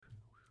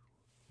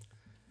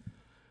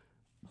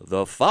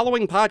The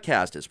following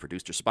podcast is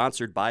produced or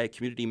sponsored by a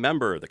community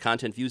member. The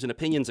content, views, and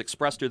opinions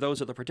expressed are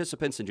those of the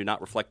participants and do not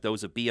reflect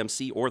those of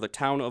BMC or the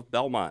town of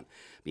Belmont.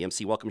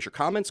 BMC welcomes your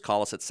comments.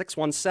 Call us at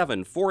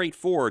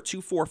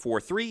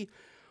 617-484-2443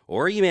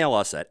 or email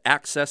us at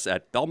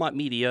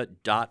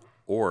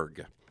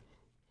access@belmontmedia.org.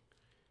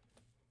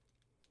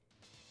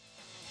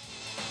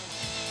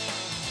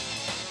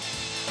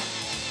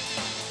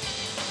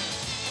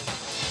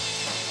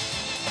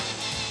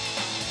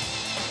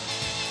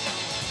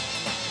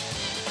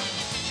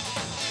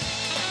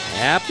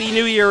 Happy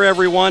New Year,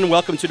 everyone.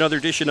 Welcome to another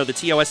edition of the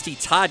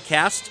TOST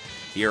Toddcast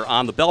here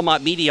on the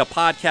Belmont Media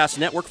Podcast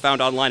Network,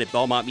 found online at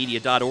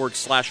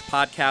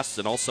belmontmedia.org/podcasts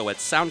and also at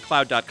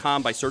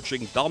soundcloud.com by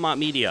searching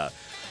Belmont Media.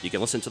 You can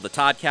listen to the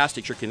Toddcast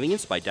at your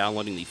convenience by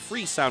downloading the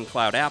free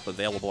SoundCloud app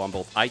available on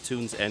both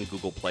iTunes and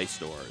Google Play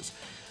stores.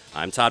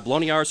 I'm Todd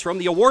Bloniars from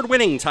the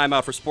award-winning Time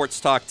Out for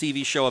Sports Talk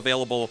TV show,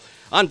 available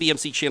on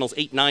BMC channels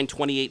 8, 9,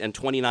 28, and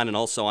 29, and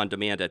also on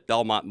demand at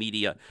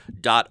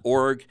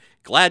belmontmedia.org.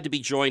 Glad to be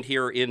joined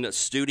here in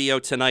studio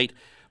tonight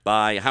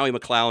by Howie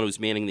McClellan, who's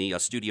manning the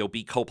Studio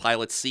B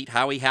co-pilot seat.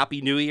 Howie, Happy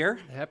New Year.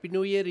 Happy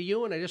New Year to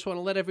you, and I just want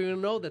to let everyone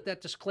know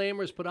that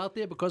disclaimer is put out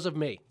there because of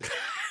me.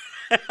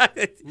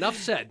 Enough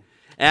said.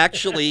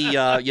 Actually,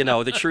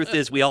 the truth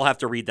is we all have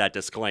to read that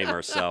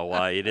disclaimer, so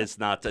it is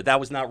not that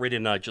was not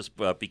written just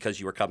because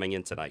you were coming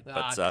in tonight.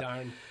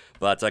 Darn.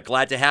 But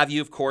glad to have you,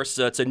 of course.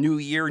 It's a new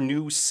year,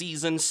 new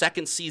season,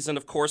 second season,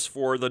 of course,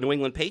 for the New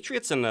England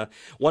Patriots, and a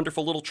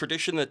wonderful little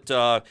tradition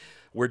that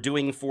we're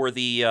doing for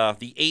the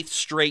eighth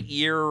straight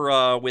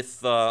year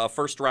with a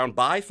first-round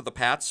bye for the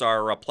Pats,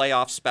 our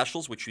playoff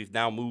specials, which we've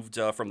now moved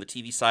from the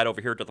TV side over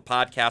here to the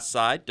podcast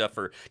side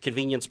for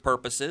convenience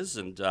purposes.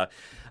 And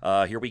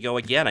here we go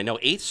again. I know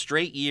eighth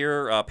straight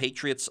year,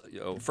 Patriots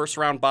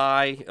first-round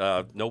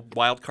bye, no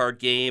wild card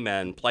game,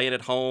 and playing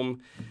at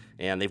home.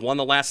 And they've won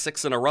the last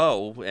 6 in a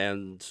row,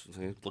 and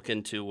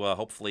looking to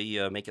hopefully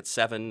make it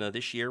 7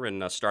 this year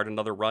and start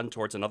another run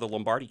towards another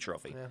Lombardi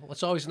Trophy. Yeah, well,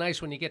 it's always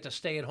nice when you get to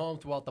stay at home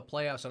throughout the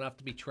playoffs and not have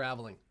to be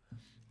traveling.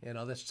 You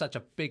know, that's such a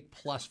big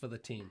plus for the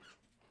team.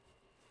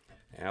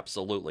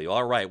 Absolutely.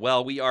 All right.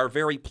 Well, we are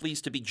very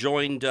pleased to be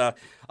joined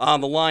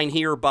on the line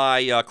here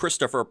by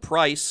Christopher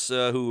Price,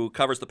 who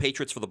covers the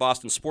Patriots for the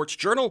Boston Sports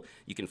Journal.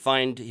 You can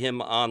find him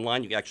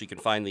online. You actually can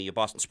find the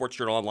Boston Sports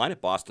Journal online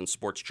at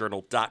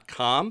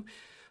bostonsportsjournal.com.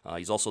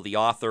 He's also the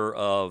author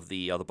of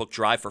the book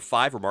Drive for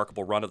Five,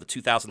 Remarkable Run of the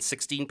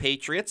 2016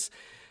 Patriots,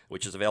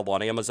 which is available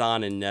on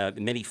Amazon and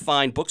many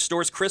fine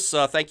bookstores. Chris,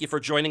 thank you for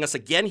joining us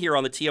again here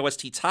on the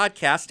TOST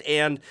Toddcast.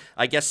 And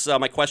I guess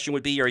my question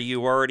would be, are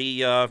you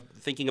already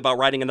thinking about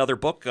writing another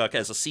book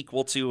as a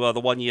sequel to the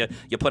one you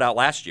put out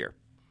last year?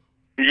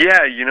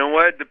 Yeah, you know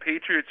what? The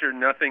Patriots are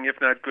nothing if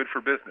not good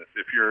for business.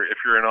 If you're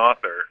an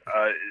author,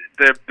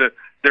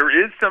 there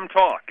is some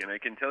talk, and I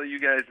can tell you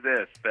guys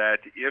this: that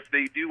if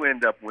they do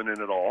end up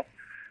winning it all,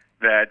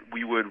 that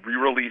we would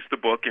re-release the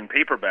book in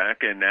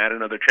paperback and add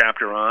another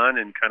chapter on,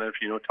 and kind of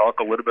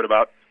talk a little bit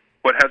about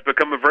what has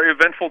become a very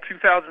eventful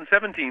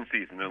 2017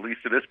 season, at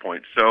least to this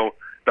point. So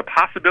the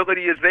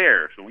possibility is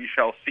there, so we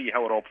shall see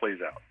how it all plays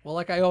out. Well,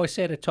 like I always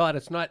say to Todd,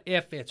 it's not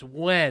if, it's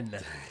when.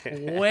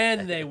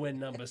 When they win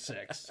number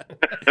 6.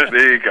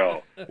 There you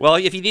go. Well,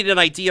 if you need an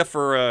idea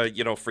for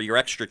your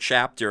extra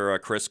chapter,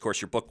 Chris, of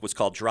course, your book was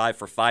called Drive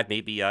for Five.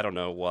 Maybe, I don't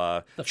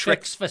know. The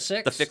Fix for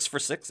 6. The Fix for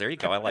 6. There you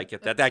go. I like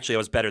it. That actually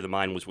was better than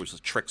mine, which was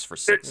Tricks for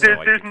 6.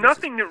 There's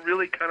nothing that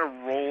really kind of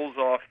rolls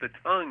off the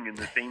tongue in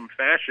the same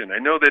fashion. I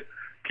know that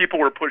people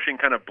were pushing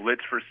kind of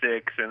Blitz for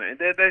 6, and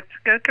that's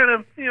kind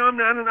of I don't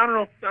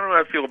know how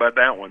I feel about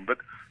that one, but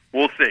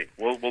we'll see.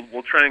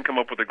 We'll try and come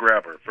up with a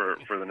grabber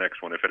for the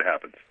next one if it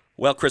happens.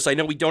 Well, Chris, I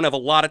know we don't have a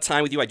lot of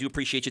time with you. I do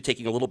appreciate you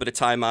taking a little bit of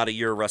time out of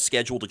your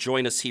schedule to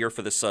join us here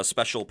for this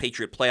special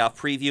Patriot playoff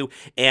preview.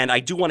 And I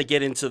do want to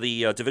get into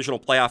the divisional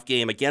playoff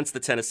game against the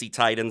Tennessee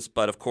Titans,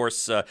 but of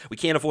course we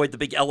can't avoid the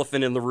big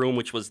elephant in the room,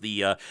 which was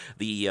the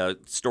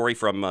story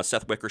from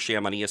Seth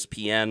Wickersham on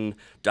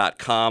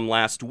ESPN.com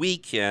last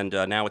week, and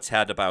now it's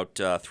had about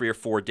 3 or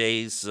 4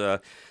 days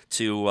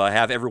to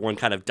have everyone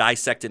kind of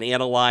dissect and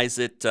analyze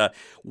it.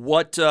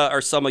 What are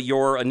some of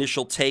your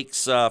initial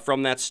takes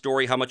from that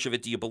story? How much of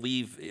it do you believe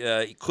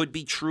it could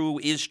be true,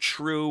 is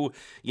true?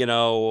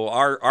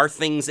 Are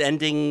things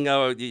ending,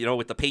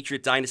 with the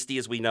Patriot dynasty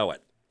as we know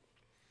it?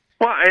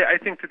 Well, I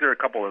think that there are a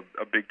couple of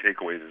big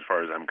takeaways as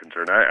far as I'm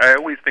concerned. I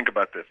always think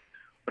about this.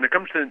 When it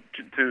comes to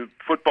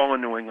football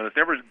in New England, it's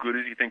never as good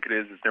as you think it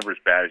is. It's never as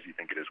bad as you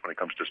think it is when it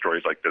comes to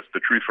stories like this. The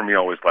truth for me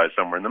always lies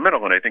somewhere in the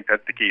middle, and I think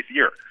that's the case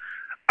here.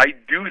 I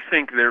do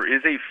think there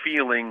is a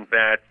feeling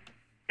that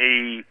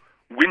a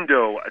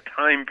window, a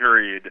time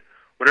period,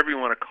 whatever you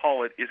want to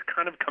call it, is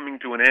kind of coming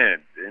to an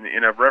end.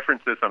 And I've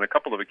referenced this on a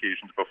couple of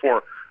occasions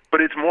before,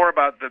 but it's more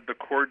about the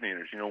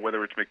coordinators,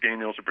 whether it's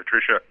McDaniels or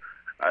Patricia.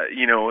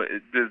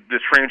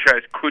 This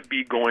franchise could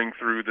be going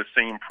through the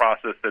same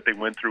process that they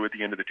went through at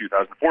the end of the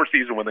 2004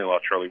 season when they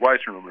lost Charlie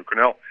Weiss and Romeo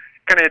Crennel.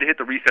 Kind of had to hit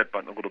the reset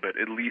button a little bit,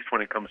 at least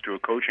when it comes to a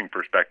coaching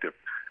perspective.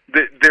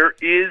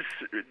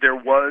 There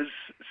was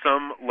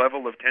some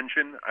level of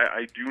tension.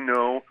 I do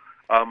know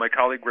my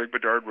colleague Greg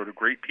Bedard wrote a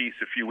great piece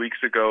a few weeks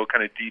ago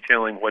kind of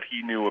detailing what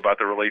he knew about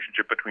the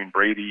relationship between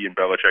Brady and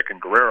Belichick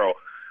and Guerrero.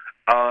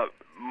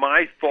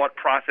 My thought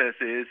process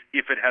is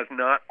if it has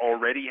not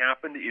already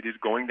happened, it is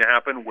going to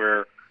happen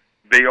where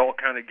they all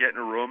kind of get in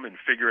a room and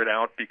figure it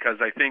out, because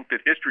I think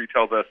that history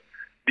tells us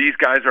these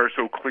guys are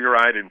so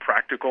clear-eyed and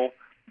practical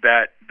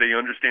that they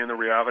understand the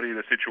reality of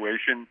the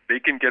situation. They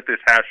can get this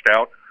hashed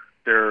out.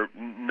 They're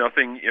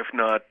nothing if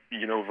not,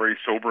 very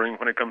sobering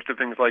when it comes to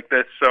things like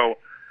this. So,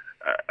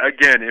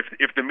 again,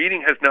 if the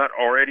meeting has not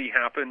already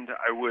happened,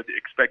 I would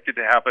expect it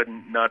to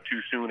happen not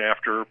too soon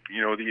after,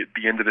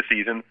 the end of the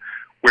season,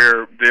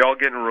 where they all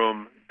get in a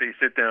room, they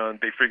sit down,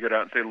 they figure it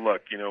out and say,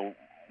 look,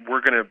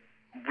 we're going to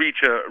reach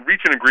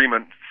an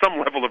agreement, some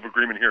level of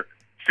agreement here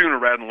sooner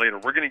rather than later.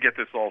 We're going to get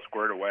this all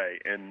squared away.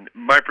 And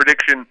my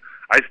prediction,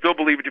 I still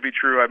believe it to be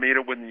true. I made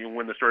it when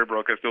the story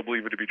broke. I still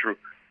believe it to be true.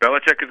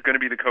 Belichick is going to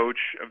be the coach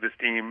of this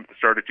team at the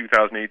start of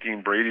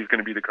 2018. Brady's going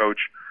to be the coach.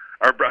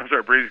 Brady's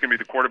going to be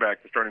the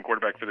quarterback, the starting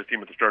quarterback for this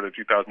team at the start of the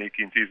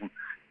 2018 season,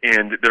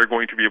 and they're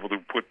going to be able to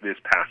put this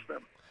past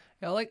them.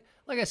 Yeah, like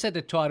I said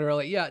to Todd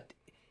earlier,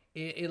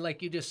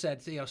 like you just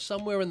said,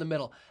 somewhere in the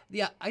middle.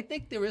 Yeah, I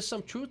think there is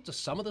some truth to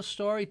some of the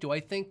story. Do I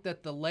think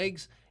that the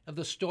legs of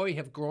the story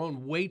have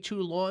grown way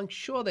too long?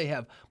 Sure they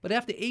have. But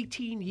after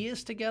 18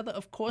 years together,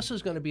 of course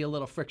there's going to be a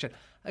little friction.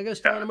 Like I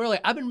was telling him earlier,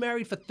 I've been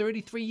married for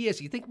 33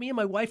 years. You think me and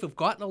my wife have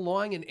gotten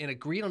along and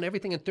agreed on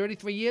everything in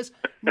 33 years?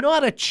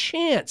 Not a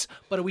chance.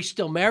 But are we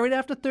still married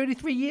after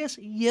 33 years?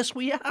 Yes,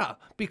 we are.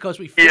 Because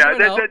we figure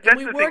it out and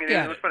we work at it.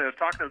 It was funny. I was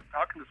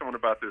talking to someone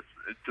about this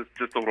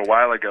just a little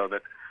while ago,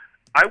 that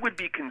I would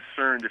be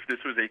concerned if this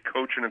was a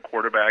coach and a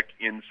quarterback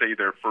in, say,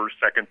 their first,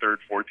 second, third,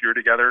 fourth year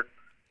together.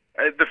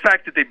 The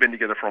fact that they've been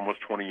together for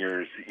almost 20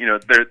 years,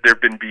 there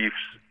have been beefs.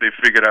 They've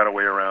figured out a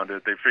way around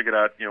it. They've figured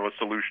out, a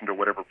solution to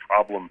whatever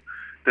problem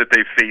that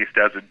they faced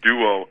as a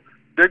duo.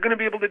 They're going to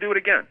be able to do it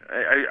again.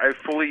 I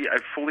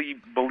fully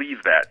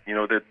believe that,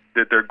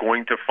 that they're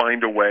going to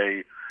find a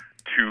way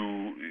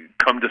to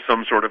come to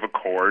some sort of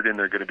accord, and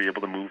they're going to be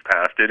able to move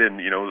past it. And,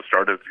 the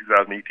start of the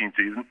 2018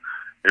 season,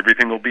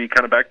 everything will be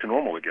kind of back to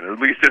normal again, or at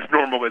least as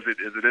normal as it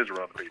is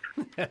around the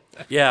Patriots.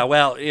 Yeah,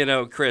 well,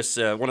 Chris,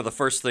 one of the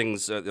first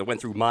things that went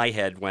through my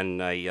head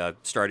when I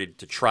started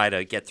to try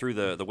to get through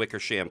the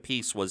Wickersham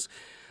piece was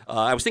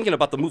I was thinking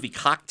about the movie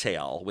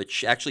Cocktail,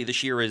 which actually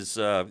this year is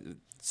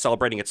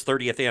celebrating its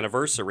 30th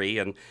anniversary,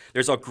 and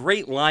there's a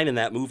great line in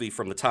that movie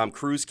from the Tom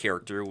Cruise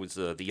character, who was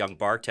the young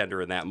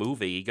bartender in that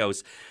movie. He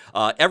goes,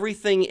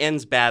 everything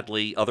ends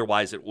badly,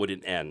 otherwise it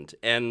wouldn't end.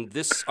 And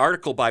this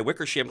article by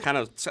Wickersham kind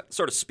of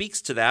sort of speaks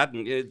to that,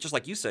 and just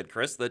like you said,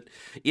 Chris, that,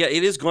 yeah,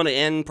 it is going to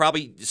end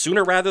probably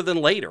sooner rather than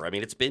later. I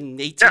mean, it's been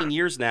 18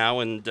 years now,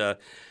 and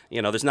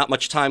there's not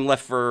much time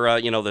left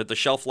for, the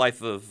shelf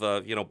life of,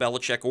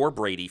 Belichick or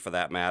Brady for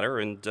that matter.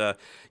 And,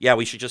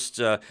 we should just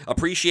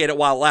appreciate it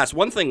while it lasts.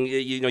 One thing,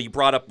 you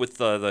brought up with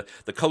the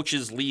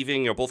coaches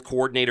leaving, or both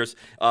coordinators,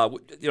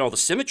 the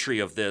symmetry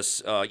of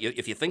this,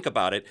 if you think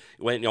about it,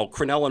 when,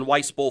 Crennel and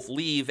Weiss both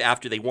leave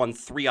after they won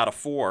 3 out of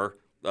 4,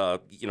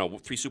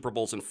 3 Super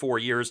Bowls in 4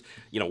 years,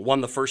 won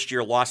the first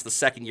year, lost the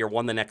second year,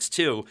 won the next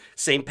 2.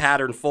 Same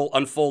pattern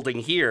unfolding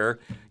here,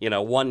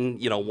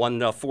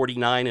 won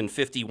 49 and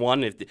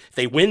 51. If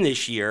they win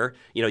this year,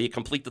 you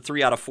complete the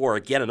 3 out of 4.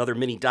 Again, another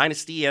mini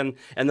dynasty, and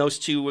those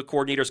 2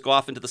 coordinators go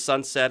off into the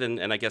sunset,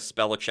 and I guess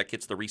Belichick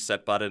hits the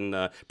reset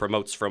button,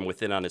 promotes from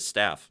within on his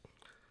staff.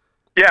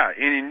 Yeah,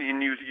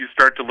 and you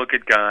start to look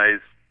at guys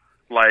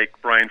like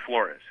Brian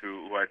Flores,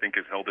 who I think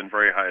is held in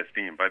very high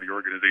esteem by the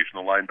organization,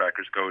 the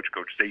linebackers coach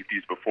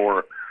safeties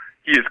before.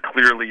 He is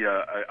clearly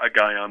a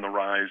guy on the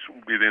rise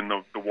within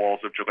the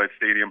walls of Gillette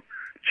Stadium.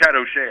 Chad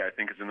O'Shea, I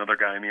think, is another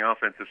guy on the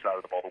offensive side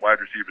of the ball, the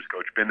wide receivers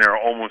coach, been there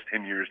almost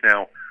 10 years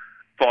now,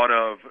 thought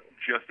of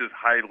just as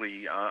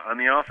highly on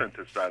the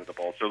offensive side of the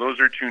ball. So those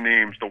are 2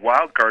 names. The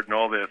wild card in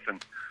all this,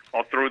 and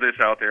I'll throw this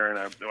out there,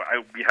 and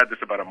we had this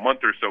about a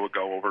month or so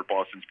ago over at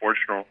Boston Sports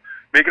Journal,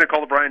 making a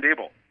call to Brian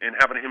Daboll and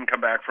having him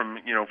come back from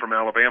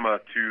Alabama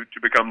to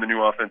become the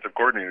new offensive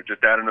coordinator.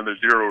 Just add another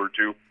 0 or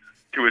 2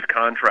 to his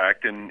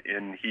contract, and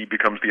he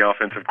becomes the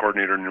offensive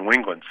coordinator in New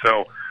England.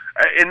 So,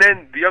 and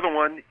then the other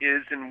one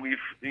is, and we've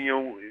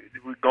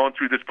gone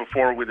through this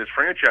before with his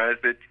franchise,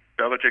 that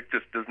Belichick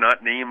just does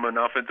not name an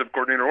offensive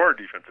coordinator or a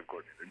defensive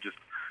coordinator. And just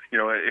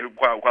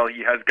while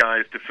he has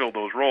guys to fill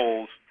those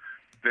roles,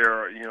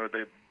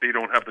 they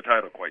don't have the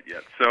title quite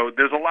yet. So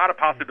there's a lot of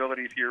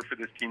possibilities here for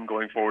this team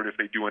going forward if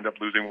they do end up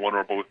losing one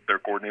or both their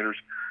coordinators.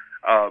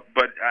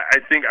 But I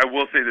think I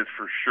will say this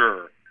for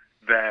sure,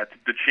 that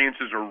the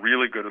chances are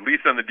really good, at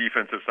least on the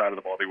defensive side of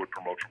the ball, they would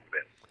promote from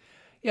within.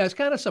 Yeah, it's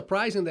kind of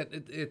surprising that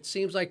it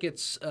seems like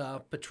it's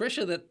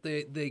Patricia that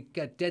they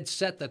got dead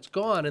set that's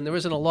gone, and there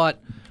isn't a lot,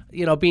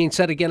 being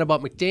said again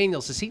about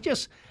McDaniels. Is he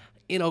just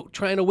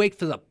trying to wait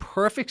for the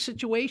perfect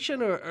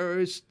situation, or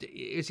is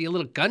he a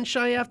little gun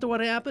shy after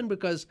what happened?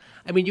 Because,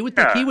 I mean, you would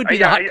think he would be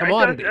the hot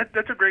commodity.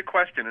 That's a great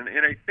question, and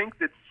I think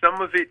that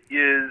some of it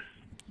is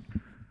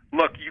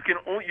look,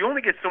 you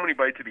only get so many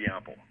bites of the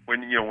apple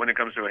when it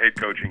comes to a head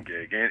coaching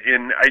gig,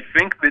 and I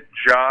think that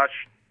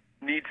Josh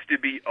needs to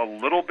be a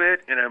little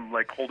bit, and I'm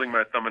like holding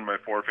my thumb and my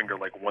forefinger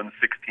like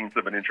 1/16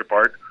 of an inch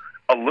apart,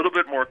 a little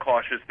bit more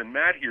cautious than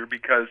Matt here,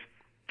 because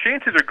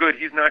chances are good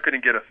he's not going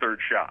to get a third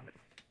shot.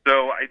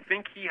 So I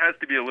think he has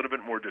to be a little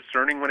bit more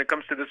discerning when it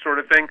comes to this sort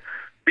of thing.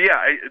 But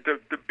yeah,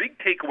 the big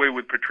takeaway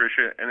with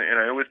Patricia, and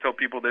I always tell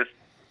people this,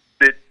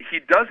 that he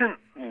doesn't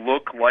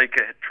look like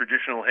a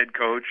traditional head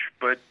coach,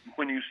 but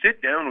when you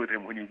sit down with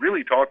him, when you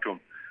really talk to him,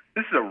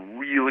 this is a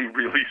really,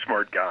 really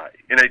smart guy.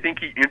 And I think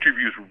he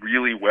interviews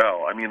really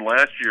well. I mean,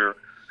 last year,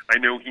 I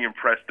know he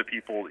impressed the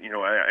people,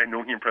 I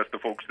know he impressed the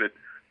folks that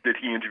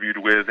he interviewed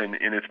with, and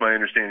it's my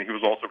understanding he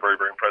was also very,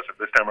 very impressive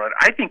this time around.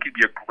 I think he'd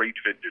be a great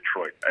fit in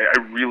Detroit. I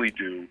really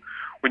do.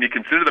 When you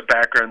consider the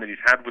background that he's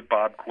had with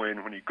Bob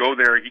Quinn, when you go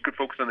there, he could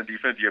focus on the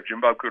defense. You have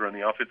Jim Bob Cooter on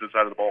the offensive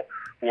side of the ball,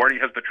 who already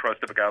has the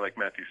trust of a guy like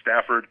Matthew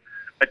Stafford.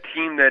 A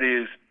team that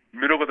is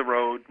middle of the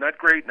road, not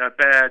great, not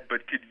bad,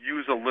 but could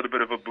use a little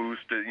bit of a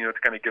boost to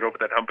kind of get over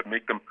that hump and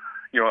make them,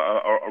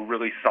 a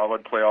really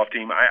solid playoff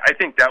team. I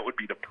think that would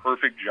be the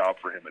perfect job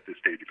for him at this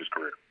stage of his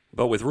career.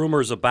 But with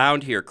rumors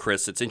abound here,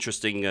 Chris, it's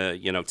interesting,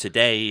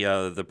 today,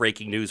 the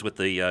breaking news with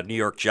the New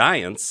York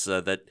Giants,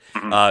 that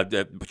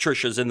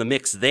Patricia's in the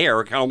mix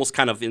there, almost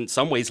kind of in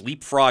some ways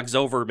leapfrogs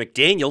over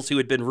McDaniels, who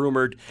had been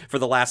rumored for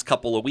the last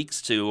couple of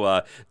weeks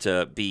to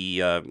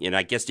be,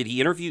 I guess, did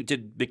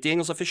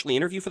McDaniels officially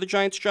interview for the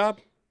Giants job?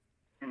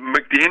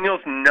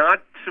 McDaniels,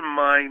 not to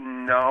my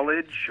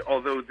knowledge,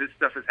 although this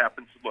stuff has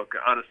happened. Look,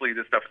 honestly,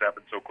 this stuff has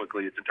happened so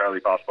quickly, it's entirely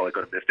possible I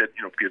could have missed it,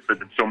 because there's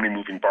been so many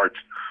moving parts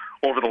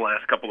over the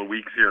last couple of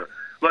weeks here.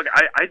 Look,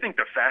 I think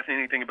the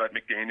fascinating thing about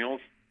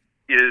McDaniels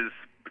is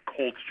the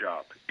Colts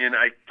job. And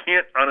I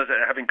can't, honestly,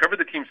 having covered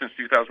the team since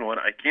 2001,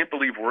 I can't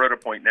believe we're at a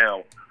point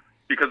now,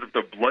 because of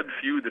the blood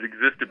feud that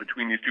existed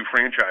between these two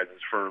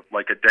franchises for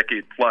like a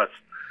decade plus,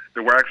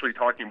 that we're actually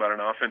talking about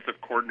an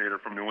offensive coordinator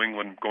from New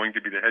England going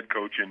to be the head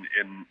coach in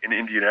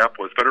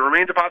Indianapolis. But it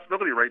remains a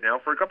possibility right now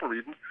for a couple of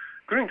reasons,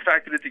 including the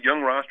fact that it's a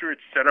young roster.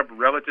 It's set up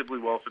relatively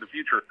well for the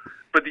future.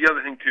 But the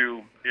other thing,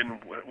 too,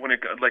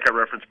 like I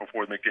referenced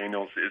before with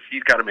McDaniels, is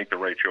he's got to make the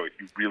right choice.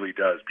 He really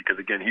does, because,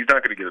 again, he's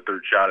not going to get a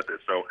third shot at this.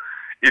 So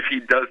if he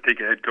does take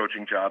a head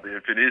coaching job,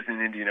 if it is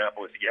in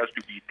Indianapolis, he has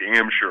to be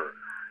damn sure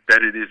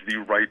that it is the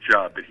right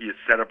job, that he is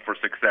set up for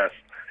success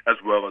as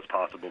well as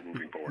possible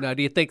moving forward. Now,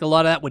 do you think a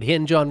lot of that would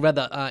hinge on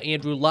whether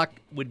Andrew Luck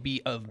would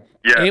be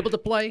able to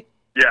play?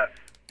 Yes.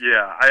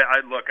 Yeah.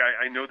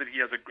 I know that he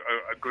has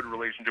a good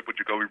relationship with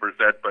Jacoby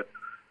Brissett, but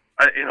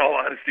in all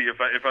honesty,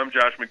 if I'm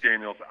Josh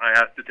McDaniels, I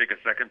have to take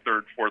a second,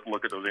 third, fourth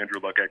look at those Andrew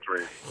Luck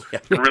X-rays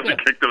and really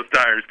kick those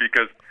tires,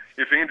 because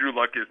if Andrew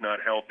Luck is not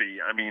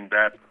healthy, I mean,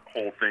 that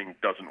whole thing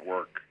doesn't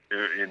work.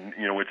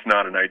 It's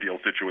not an ideal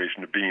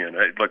situation to be in.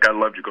 I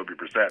love Jacoby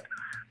Brissett,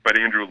 but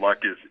Andrew Luck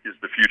is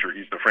the future.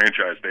 He's the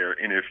franchise there.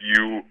 And if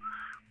you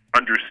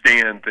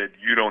understand that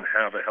you don't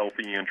have a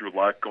healthy Andrew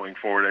Luck going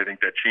forward, I think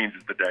that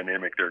changes the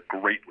dynamic there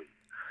greatly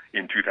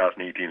in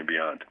 2018 and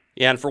beyond.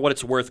 Yeah, and for what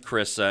it's worth,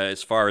 Chris,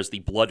 as far as the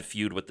blood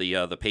feud with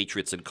the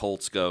Patriots and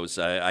Colts goes,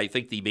 I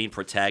think the main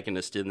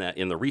protagonist in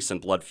the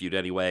recent blood feud,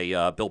 anyway,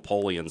 Bill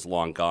Polian's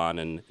long gone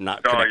and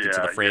not connected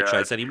to the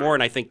franchise anymore,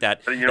 and I think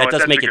that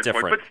does make it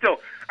different. But still,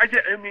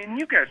 I mean,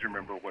 you guys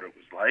remember what it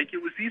was like.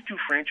 It was these two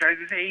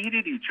franchises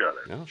hated each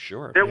other. Oh,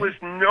 sure. There was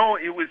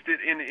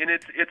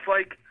it's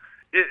like.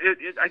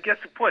 I guess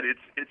what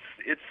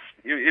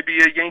it'd be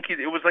a Yankees.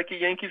 It was like a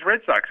Yankees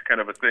Red Sox kind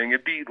of a thing.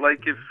 It'd be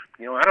like if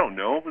I don't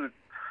know.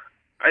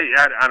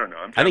 I don't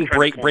know. I think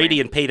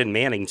Brady and Peyton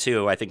Manning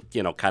too. I think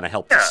kind of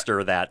helped to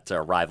stir that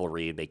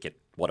rivalry and make it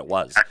what it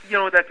was.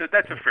 That's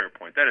a fair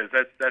point.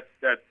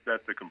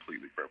 That's a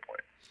completely fair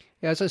point.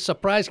 Yeah, it's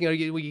surprising.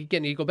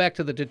 You go back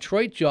to the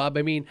Detroit job.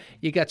 I mean,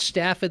 you got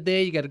Stafford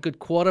there. You got a good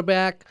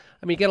quarterback.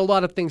 I mean, you got a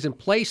lot of things in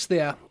place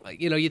there.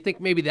 You think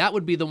maybe that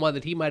would be the one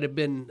that he might have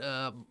been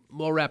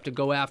more apt to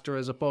go after,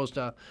 as opposed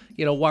to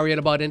worrying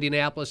about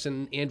Indianapolis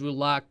and Andrew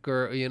Luck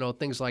or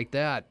things like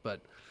that.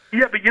 But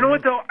yeah, but you know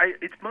what though?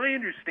 It's my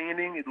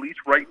understanding, at least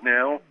right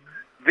now,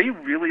 they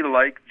really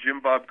like Jim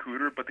Bob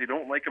Cooter, but they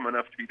don't like him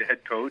enough to be the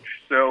head coach.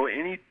 So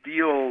any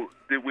deal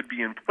that would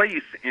be in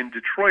place in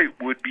Detroit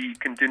would be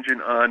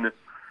contingent on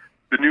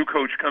the new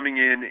coach coming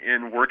in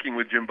and working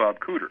with Jim Bob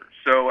Cooter.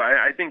 So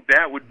I think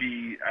that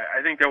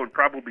would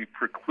probably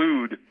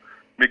preclude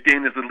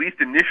McDaniels, at least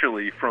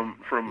initially, from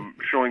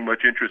showing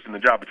much interest in the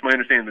job. It's my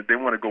understanding that they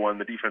want to go on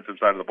the defensive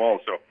side of the ball.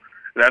 So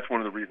that's one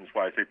of the reasons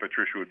why I say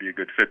Patricia would be a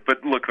good fit.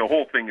 But look, the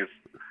whole thing is,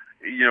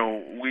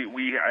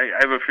 I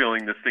have a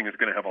feeling this thing is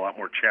going to have a lot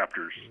more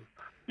chapters,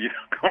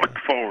 going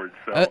forward.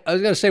 So I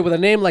was going to say, with a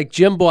name like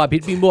Jim Bob,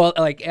 he'd be more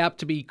like apt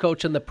to be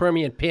coaching the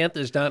Permian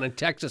Panthers down in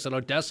Texas and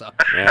Odessa.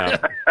 Yeah.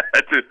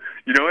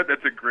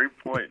 That's a great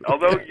point.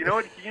 Although, he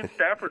and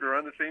Stafford are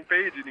on the same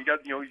page, and you got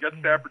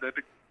Stafford, I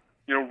think,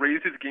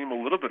 raise his game a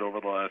little bit over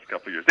the last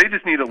couple of years. They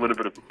just need a little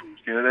bit of a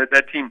boost.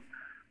 That team,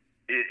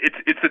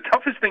 it's the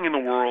toughest thing in the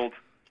world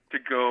to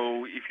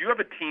go. If you have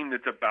a team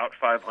that's about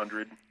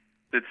 500,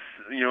 that's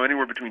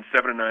anywhere between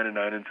 7-9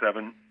 and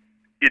 9-7,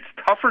 it's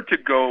tougher to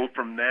go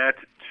from that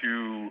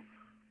to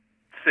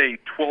say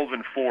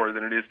 12-4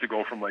 than it is to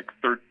go from like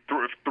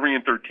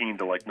 3-13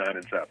 to like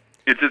 9-7.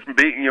 It's just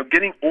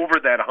getting over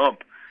that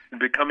hump and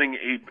becoming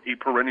a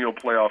perennial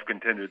playoff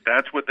contender.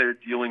 That's what they're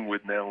dealing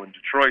with now in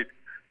Detroit,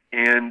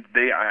 and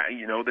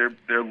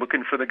they're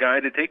looking for the guy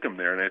to take them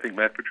there. And I think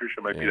Matt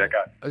Patricia might be that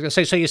guy. I was gonna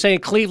say, so you're saying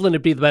Cleveland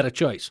would be the better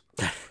choice?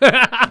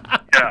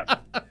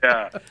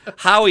 Yeah.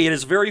 Howie, it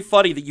is very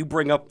funny that you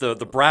bring up the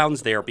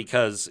Browns there,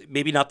 because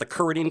maybe not the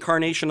current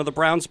incarnation of the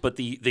Browns, but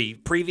the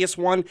previous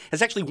one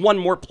has actually won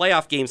more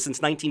playoff games since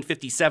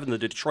 1957 than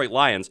the Detroit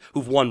Lions,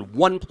 who've won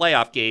one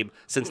playoff game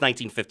since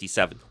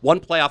 1957. One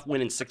playoff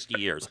win in 60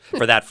 years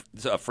for that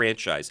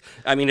franchise.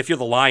 I mean, if you're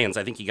the Lions,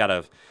 I think you got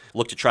to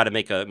look to try to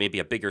make maybe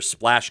a bigger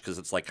splash, because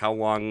it's like, how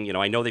long,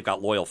 I know they've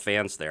got loyal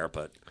fans there,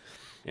 but,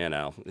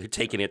 they're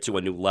taking it to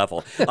a new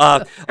level.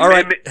 All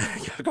right.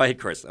 Go ahead,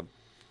 Chris.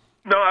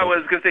 No, I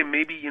was going to say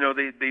maybe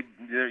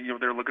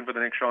they're looking for the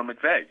next Sean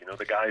McVay,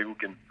 the guy who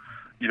can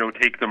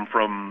take them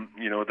from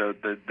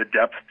the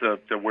depths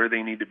to where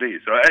they need to be.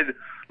 So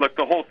look,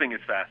 the whole thing is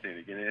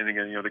fascinating, and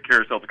again, the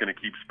carousel's going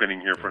to keep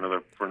spinning here for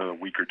another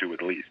week or two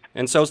at least.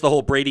 And so is the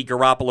whole Brady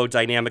Garoppolo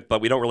dynamic,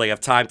 but we don't really have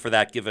time for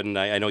that, given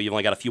I know you've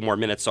only got a few more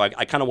minutes. So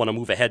I kind of want to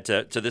move ahead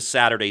to this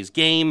Saturday's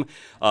game.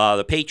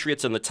 The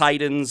Patriots and the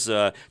Titans.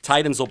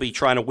 Titans will be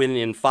trying to win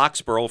in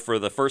Foxborough for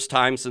the first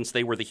time since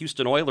they were the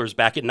Houston Oilers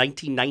back in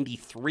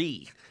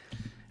 1993.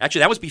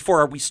 Actually, that was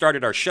before we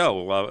started our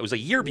show. It was a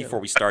year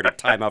before we started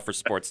Time Out for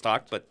Sports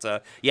Talk. But,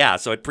 so it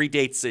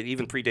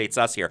even predates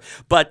us here.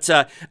 But,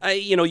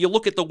 you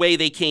look at the way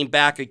they came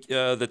back,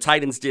 the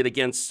Titans did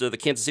against the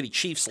Kansas City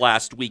Chiefs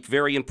last week.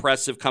 Very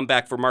impressive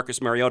comeback for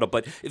Marcus Mariota.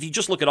 But if you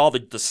just look at all the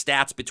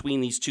stats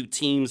between these two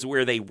teams,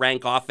 where they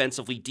rank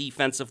offensively,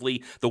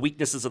 defensively, the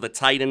weaknesses of the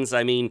Titans,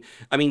 I mean,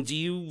 do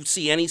you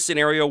see any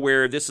scenario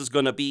where this is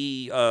going to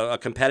be a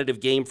competitive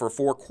game for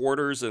 4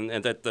 quarters and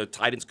that the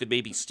Titans could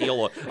maybe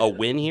steal a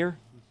win here?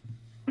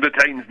 The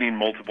Titans need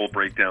multiple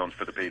breakdowns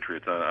for the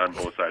Patriots on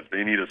both sides.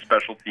 They need a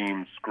special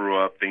team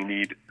screw-up. They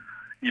need,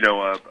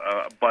 a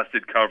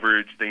busted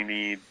coverage. They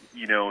need,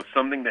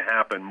 something to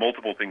happen,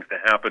 multiple things to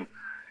happen.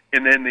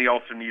 And then they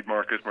also need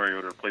Marcus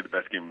Mariota to play the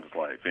best game of his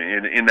life.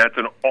 And that's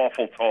an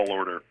awful tall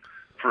order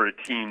for a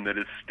team that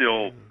is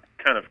still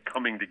kind of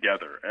coming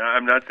together.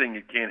 I'm not saying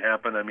it can't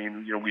happen. I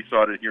mean, we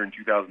saw it here in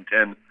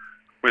 2010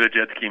 where the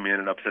Jets came in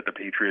and upset the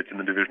Patriots in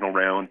the divisional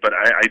round, but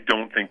I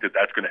don't think that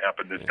that's going to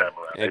happen this time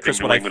around. I think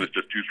New England is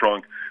just too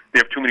strong. They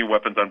have too many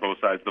weapons on both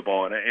sides of the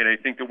ball, and I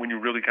think that when you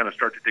really kind of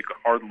start to take a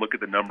hard look at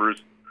the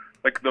numbers,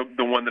 like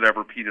the one that I've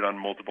repeated on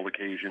multiple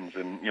occasions,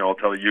 and I'll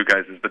tell you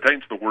guys, is the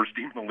Titans are the worst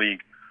team in the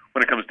league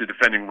when it comes to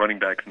defending running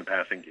backs in the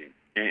passing game,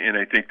 and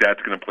I think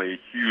that's going to play a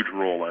huge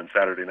role on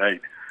Saturday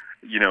night.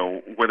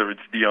 Whether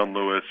it's Dion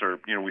Lewis or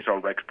we saw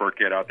Rex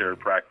Burkhead out there in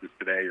practice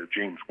today, or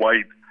James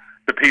White.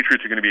 The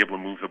Patriots are going to be able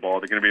to move the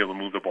ball. They're going to be able to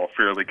move the ball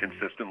fairly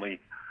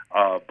consistently,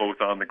 both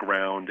on the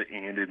ground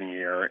and in the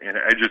air. And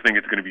I just think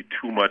it's going to be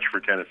too much for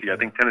Tennessee. I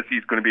think Tennessee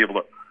is going to be able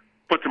to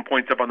put some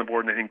points up on the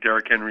board, and I think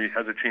Derrick Henry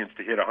has a chance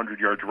to hit 100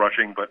 yards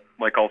rushing. But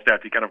like all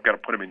stats, you kind of got to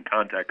put him in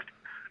context.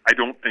 I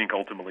don't think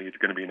ultimately it's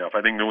going to be enough.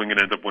 I think New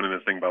England ends up winning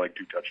this thing by like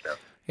 2 touchdowns.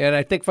 Yeah, and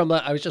I think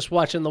I was just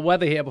watching the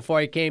weather here before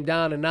I came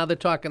down, and now they're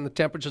talking the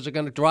temperatures are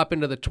going to drop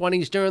into the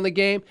 20s during the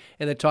game,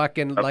 and they're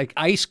talking like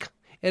ice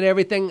and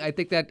everything. I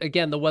think that,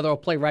 again, the weather will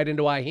play right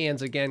into our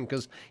hands again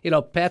because,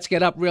 Pats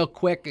get up real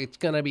quick. It's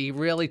going to be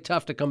really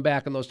tough to come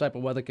back in those type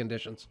of weather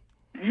conditions.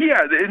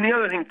 Yeah, and the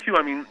other thing, too,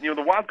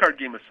 the wild card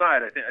game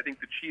aside, I think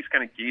the Chiefs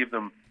kind of gave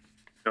them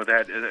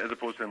that as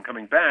opposed to them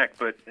coming back.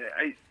 But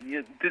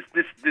this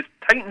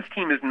Titans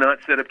team is not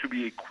set up to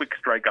be a quick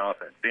strike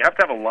offense. They have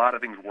to have a lot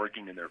of things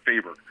working in their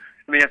favor.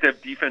 And they have to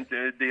have defense.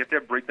 They have to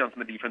have breakdowns on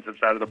the defensive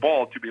side of the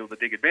ball to be able to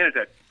take advantage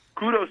of that.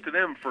 Kudos to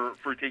them for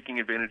taking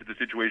advantage of the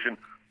situation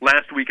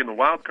last week in the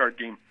wild card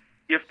game.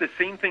 If the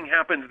same thing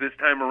happens this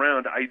time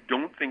around, I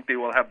don't think they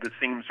will have the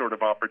same sort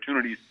of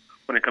opportunities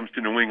when it comes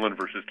to New England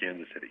versus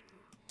Kansas City.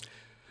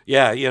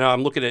 Yeah,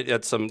 I'm looking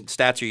at some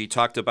stats here. You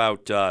talked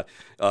about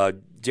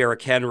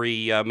Derrick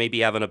Henry maybe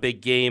having a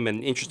big game.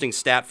 An interesting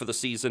stat for the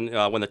season,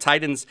 when the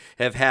Titans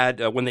have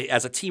had,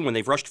 as a team, when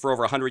they've rushed for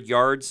over 100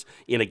 yards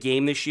in a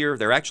game this year,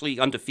 they're actually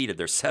undefeated.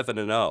 They're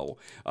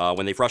 7-0.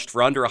 When they've rushed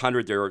for under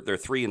 100, they're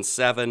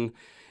 3-7.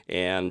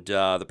 And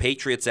the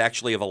Patriots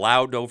actually have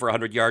allowed over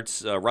 100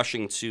 yards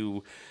rushing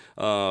to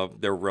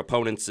their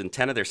opponents in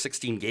 10 of their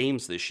 16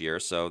 games this year.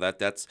 So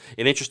that's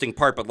an interesting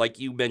part. But like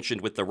you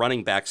mentioned with the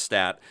running back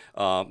stat,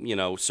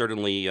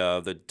 certainly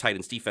the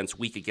Titans defense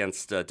weak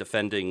against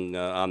defending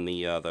on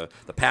the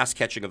pass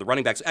catching of the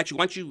running backs. Actually,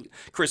 why don't you,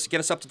 Chris, get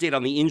us up to date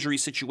on the injury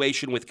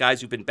situation with guys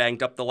who've been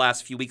banged up the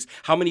last few weeks?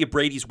 How many of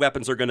Brady's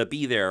weapons are going to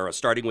be there,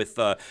 starting with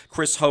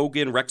Chris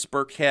Hogan, Rex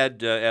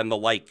Burkhead, and the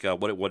like?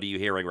 What are you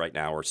hearing right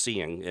now or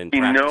seeing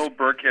practice.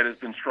 Burkhead has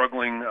been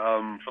struggling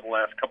for the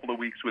last couple of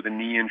weeks with a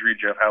knee injury.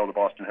 Jeff Howe of the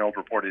Boston Herald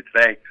reported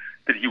today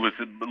that he was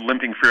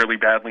limping fairly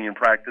badly in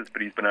practice,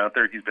 but he's been out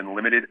there. He's been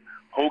limited.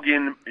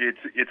 Hogan,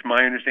 it's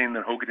my understanding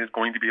that Hogan is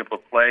going to be able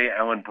to play.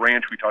 Alan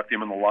Branch, we talked to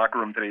him in the locker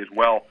room today as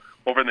well,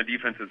 over on the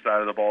defensive side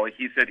of the ball.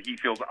 He said he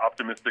feels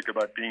optimistic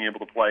about being able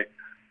to play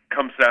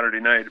come Saturday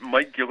night.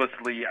 Mike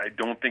Gillislee, I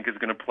don't think is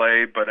going to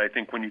play, but I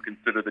think when you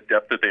consider the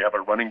depth that they have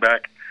at running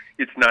back,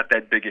 it's not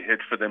that big a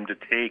hit for them to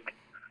take.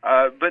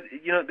 But,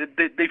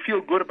 they feel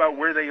good about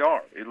where they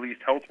are, at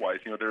least health-wise.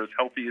 They're as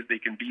healthy as they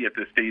can be at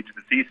this stage of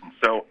the season.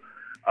 So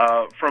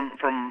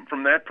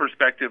from that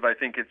perspective, I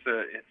think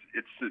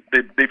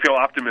they feel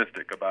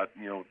optimistic about,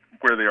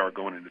 where they are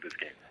going into this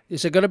game.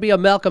 Is it going to be a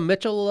Malcolm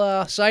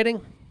Mitchell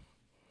sighting?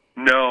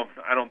 No,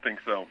 I don't think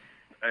so.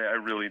 I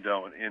really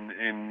don't.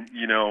 And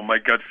my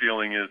gut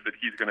feeling is that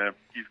he's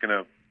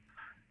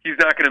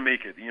not gonna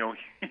make it.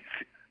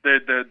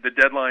 The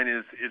deadline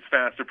is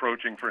fast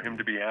approaching for him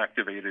to be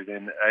activated,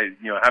 and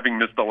having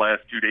missed the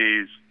last 2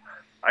 days,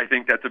 I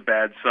think that's a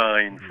bad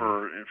sign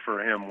for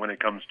him when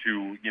it comes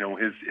to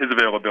his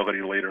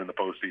availability later in the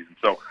postseason.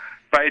 So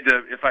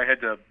if I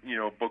had to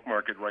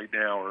bookmark it right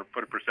now or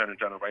put a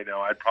percentage on it right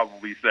now, I'd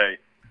probably say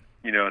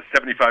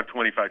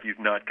 75-25, he's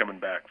not coming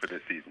back for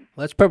this season.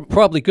 Well, that's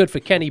probably good for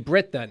Kenny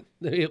Britt then.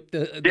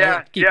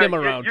 Keep him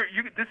around.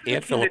 This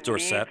and Philip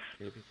Dorsett.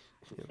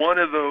 One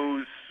of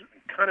those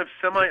kind of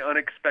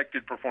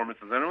semi-unexpected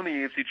performances. I know in the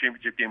AFC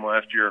Championship game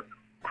last year,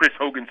 Chris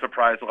Hogan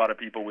surprised a lot of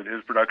people with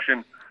his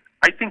production.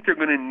 I think they're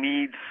going to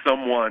need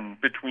someone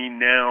between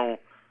now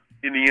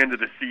and the end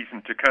of the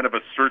season to kind of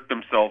assert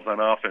themselves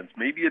on offense.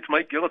 Maybe it's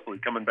Mike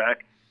Gillislee coming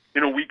back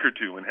in a week or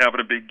two and having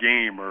a big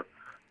game, or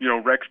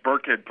Rex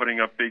Burkhead putting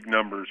up big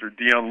numbers, or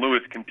Dion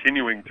Lewis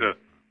continuing to,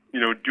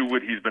 do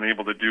what he's been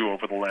able to do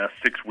over the last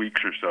 6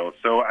 weeks or so.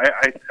 So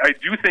I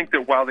do think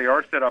that while they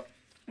are set up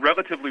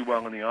relatively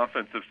well on the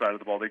offensive side of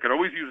the ball, they could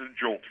always use a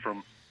jolt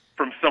from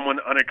someone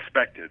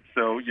unexpected.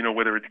 So,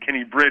 whether it's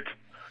Kenny Britt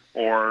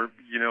or,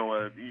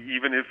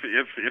 even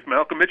if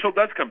Malcolm Mitchell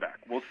does come back,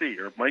 we'll see,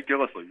 or Mike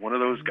Gillislee, one of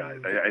those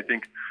guys. I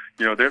think,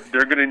 they're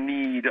going to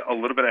need a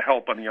little bit of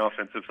help on the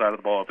offensive side of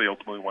the ball if they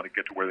ultimately want to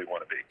get to where they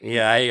want to be.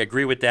 Yeah, I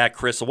agree with that,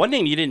 Chris. One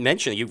name you didn't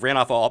mention, you ran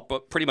off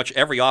pretty much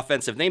every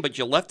offensive name, but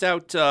you left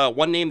out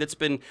one name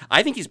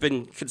I think he's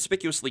been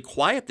conspicuously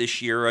quiet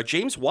this year,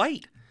 James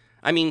White.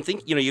 I mean,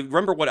 you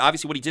remember what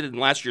he did in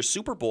last year's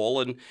Super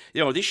Bowl, and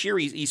this year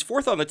he's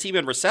fourth on the team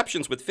in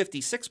receptions with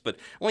 56, but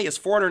only has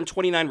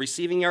 429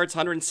 receiving yards,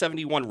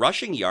 171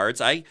 rushing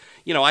yards. I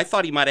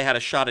thought he might have had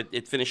a shot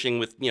at finishing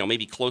with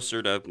maybe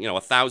closer to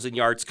 1,000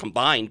 yards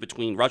combined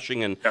between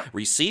rushing and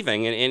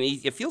receiving, and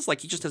it feels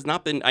like he just has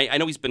not been. I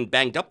know he's been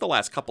banged up the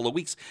last couple of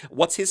weeks.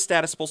 What's his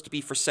status supposed to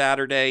be for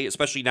Saturday?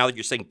 Especially now that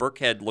you're saying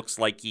Burkhead looks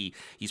like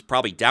he's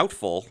probably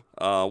doubtful.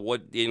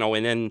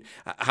 And then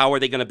how are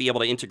they going to be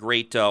able to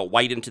integrate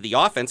White into the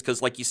offense?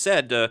 Because, like you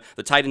said, the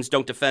Titans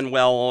don't defend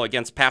well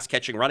against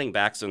pass-catching running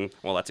backs, and,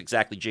 well, that's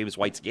exactly James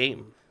White's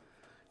game.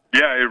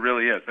 Yeah, it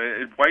really is.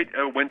 White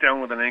went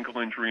down with an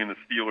ankle injury in the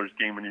Steelers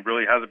game, and he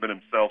really hasn't been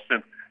himself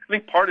since. I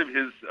think part of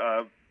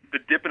the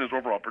dip in his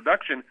overall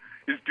production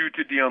is due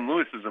to Dion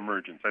Lewis's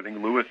emergence. I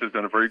think Lewis has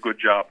done a very good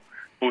job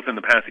both in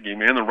the passing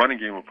game and the running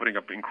game of putting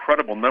up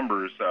incredible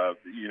numbers,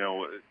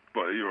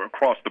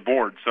 across the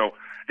board. So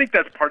I think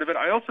that's part of it.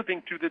 I also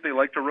think, too, that they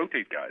like to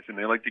rotate guys, and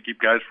they like to keep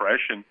guys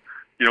fresh. And,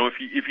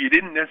 if you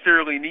didn't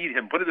necessarily need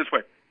him, put it this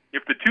way,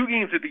 if the two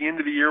games at the end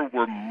of the year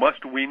were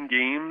must-win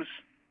games,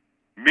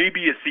 maybe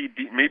you see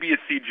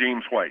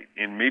James White,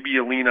 and maybe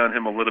you lean on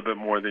him a little bit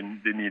more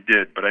than you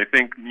did. But I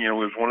think, it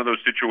was one of those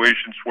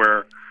situations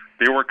where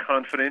they were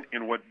confident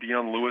in what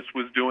Dion Lewis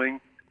was doing,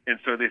 and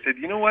so they said,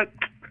 you know what?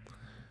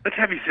 Let's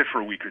have you sit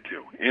for a week or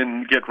two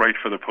and get right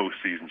for the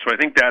postseason. So I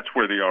think that's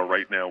where they are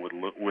right now with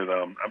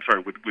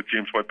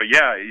James White. But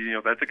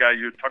yeah, that's a guy,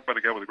 you talk about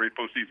a guy with a great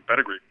postseason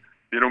pedigree.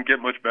 They don't get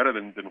much better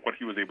than what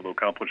he was able to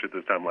accomplish at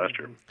this time last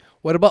year.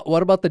 What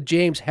about the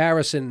James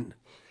Harrison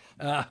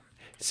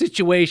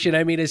situation?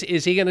 I mean, is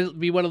he going to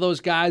be one of those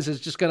guys that's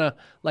just going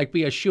to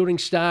be a shooting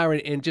star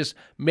and just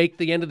make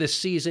the end of the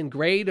season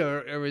great,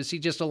 or is he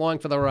just along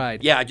for the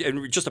ride? Yeah,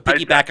 and just to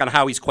piggyback on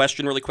how he's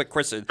questioned really quick,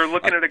 Chris. You're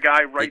looking at a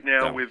guy right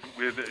now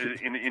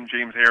in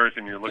James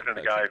Harrison. You're looking at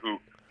a guy who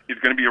is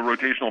going to be a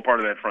rotational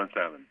part of that front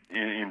seven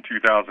in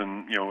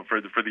 2000.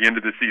 For the end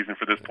of the season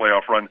for this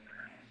playoff run,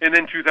 and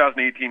then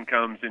 2018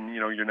 comes, and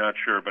you're not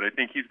sure, but I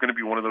think he's going to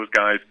be one of those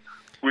guys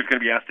who's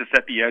going to be asked to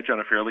set the edge on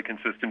a fairly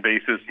consistent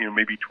basis,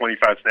 maybe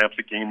 25 snaps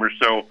a game or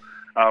so,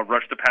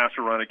 rush the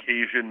passer on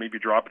occasion, maybe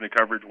drop into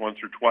coverage once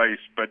or twice.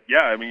 But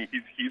yeah, I mean,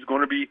 he's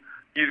going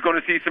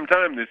to see some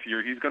time this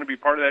year. He's going to be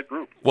part of that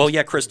group. Well,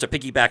 yeah, Chris, to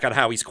piggyback on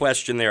how he's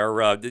questioned there,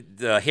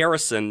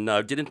 Harrison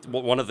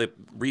one of the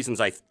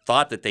reasons I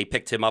thought that they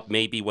picked him up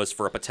maybe was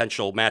for a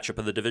potential matchup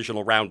in the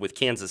divisional round with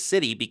Kansas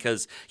City,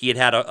 because he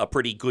had a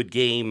pretty good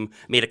game,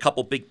 made a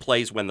couple big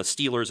plays when the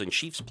Steelers and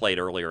Chiefs played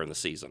earlier in the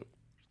season.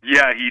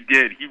 Yeah, he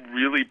did. He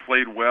really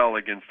played well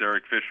against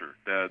Eric Fisher,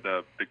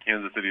 the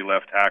Kansas City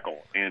left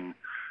tackle. And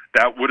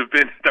that would have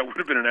been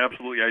an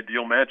absolutely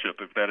ideal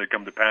matchup if that had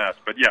come to pass.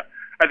 But yeah,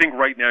 I think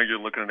right now you're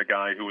looking at a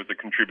guy who was a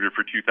contributor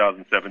for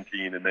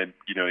 2017, and then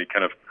he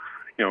kind of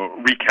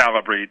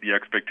recalibrate the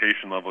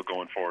expectation level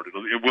going forward.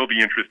 It will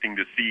be interesting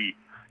to see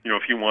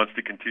if he wants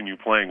to continue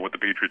playing, what the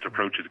Patriots'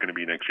 approach is going to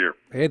be next year.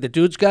 Hey, the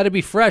dude's got to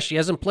be fresh. He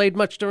hasn't played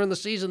much during the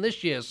season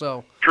this year,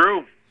 so.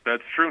 True.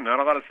 That's true. Not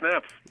a lot of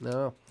snaps.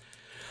 No.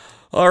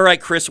 All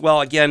right, Chris. Well,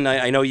 again,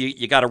 I know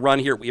you got to run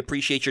here. We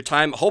appreciate your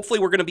time. Hopefully,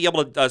 we're going to be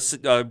able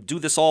to do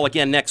this all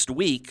again next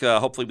week.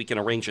 Hopefully, we can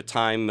arrange a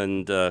time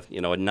and a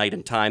night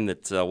and time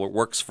that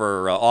works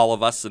for all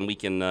of us, and we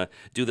can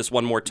do this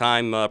one more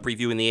time,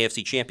 previewing the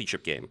AFC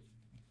Championship game.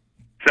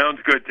 Sounds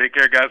good. Take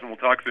care, guys, and we'll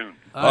talk soon.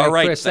 All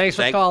right, Chris. Thanks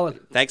for calling.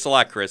 Thanks a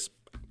lot, Chris.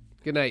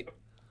 Good night.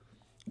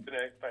 Good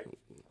night. Bye.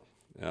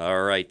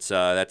 All right,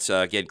 that's,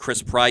 again,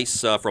 Chris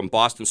Price from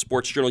Boston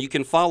Sports Journal. You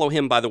can follow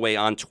him, by the way,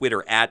 on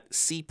Twitter at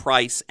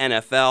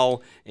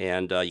CPriceNFL,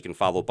 and you can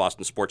follow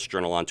Boston Sports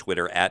Journal on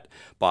Twitter at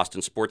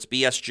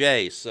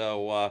BostonSportsBSJ.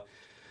 So,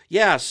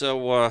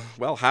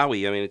 well,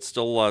 Howie, I mean, it's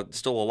still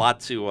a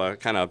lot to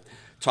kind of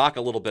talk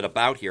a little bit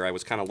about here. I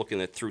was kind of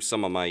looking through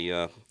some of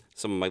my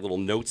little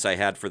notes I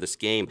had for this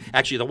game.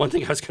 Actually, the one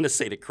thing I was going to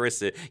say to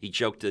Chris, he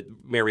joked that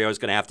Mariota's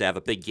going to have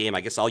a big game.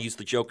 I guess I'll use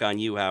the joke on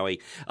you,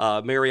 Howie.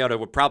 Mariota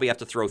would probably have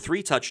to throw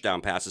 3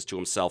 touchdown passes to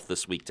himself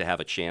this week to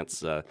have a chance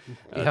to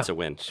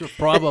win. Sure,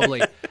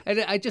 probably.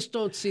 And I just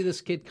don't see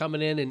this kid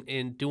coming in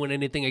and doing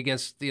anything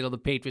against the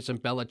Patriots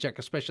and Belichick,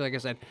 especially, like I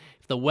said,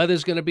 if the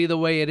weather's going to be the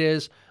way it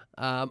is.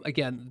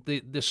 Again,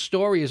 the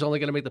story is only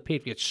going to make the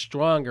Patriots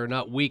stronger,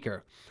 not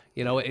weaker.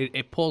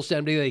 It pulls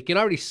them together. You can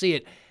already see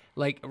it.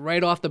 Like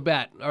right off the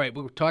bat. All right,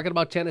 we're talking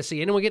about Tennessee.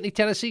 Anyone get any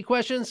Tennessee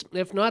questions?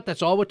 If not,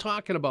 that's all we're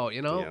talking about,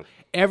 Yeah.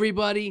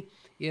 Everybody,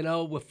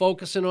 we're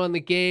focusing on the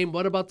game.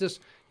 What about this?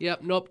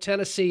 Yep, nope,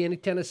 Tennessee. Any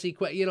Tennessee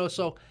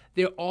so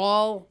they're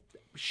all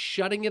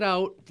shutting it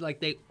out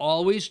like they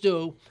always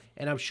do.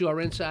 And I'm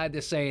sure inside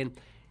they're saying,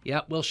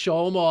 yep, we'll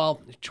show them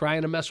all,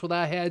 trying to mess with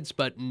our heads,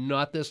 but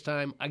not this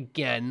time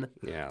again.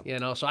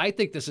 Yeah. So I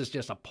think this is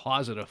just a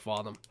positive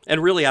for them.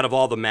 And really, out of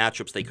all the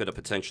matchups they could have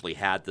potentially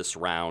had this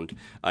round,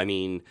 I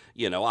mean,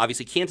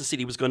 obviously Kansas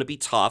City was going to be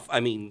tough. I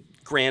mean,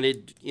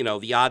 granted,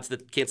 the odds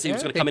that Kansas City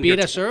was going to come in here.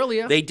 They beat us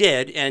earlier. They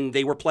did, and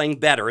they were playing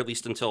better, at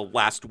least until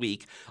last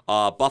week.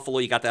 Buffalo,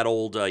 you got that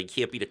old, you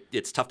can't beat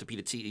it's tough to beat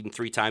a team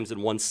 3 times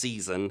in one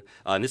season.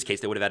 In this case,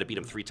 they would have had to beat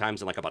them 3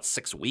 times in like about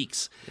 6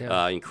 weeks.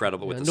 Yeah.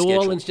 Incredible with the New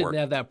schedule. Orleans didn't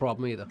have that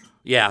problem either.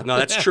 Yeah, no,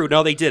 that's true.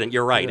 No, they didn't.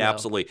 You're right,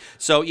 absolutely.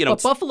 So,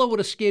 But Buffalo would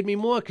have scared me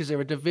more because they're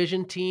a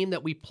division team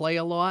that we play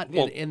a lot,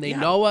 and they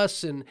know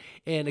us. And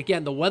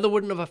again, the weather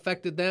wouldn't have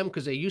affected them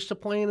because they're used to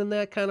playing in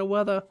that kind of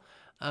weather.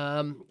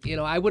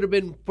 I would have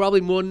been probably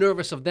more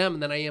nervous of them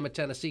than I am at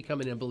Tennessee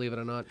coming in, believe it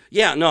or not.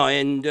 Yeah, no,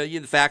 and the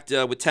fact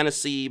with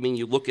Tennessee, I mean,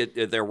 you look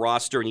at their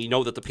roster and you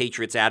know that the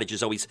Patriots' adage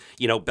is always,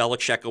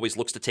 Belichick always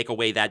looks to take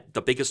away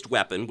the biggest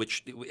weapon,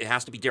 which it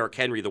has to be Derrick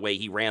Henry the way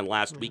he ran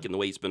last week and the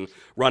way he's been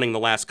running the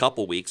last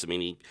couple weeks. I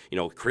mean,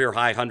 career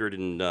high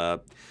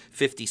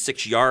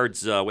 156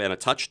 yards and a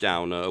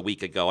touchdown a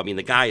week ago. I mean,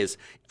 the guy is,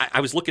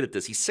 I was looking at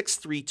this, he's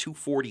 6'3",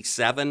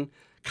 247.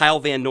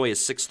 Kyle Van Noy is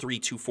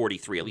 6'3",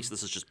 243. At least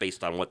this is just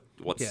based on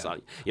what's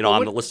on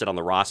the listed on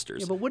the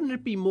rosters. Yeah, but wouldn't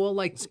it be more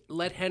like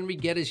let Henry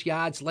get his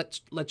yards?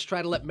 Let's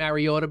try to let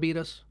Mariota beat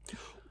us.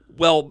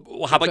 Well,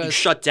 how about you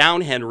shut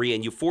down Henry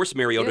and you force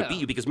Mariota to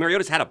beat you? Because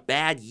Mariota's had a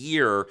bad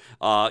year,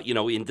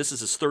 and this is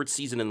his 3rd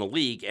season in the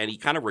league, and he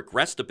kind of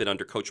regressed a bit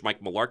under Coach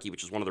Mike Mularkey,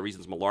 which is one of the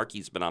reasons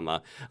Mularkey's been on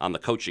the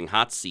coaching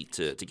hot seat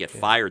to get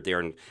fired there,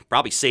 and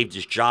probably saved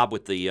his job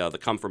with the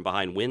come from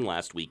behind win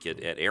last week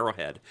at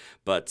Arrowhead.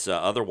 But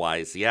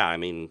otherwise, I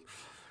mean.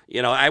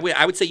 I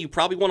would say you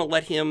probably want to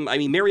let him. I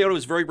mean, Mariota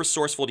was very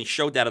resourceful, and he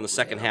showed that in the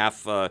second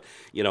half, in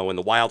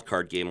the wild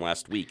card game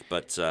last week.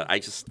 But I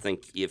just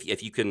think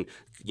if you can,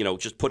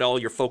 just put all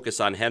your focus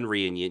on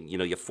Henry and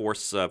you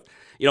force. The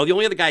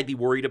only other guy I'd be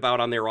worried about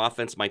on their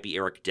offense might be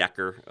Eric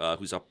Decker,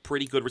 who's a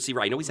pretty good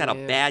receiver. I know he's had a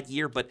bad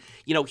year, but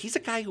he's a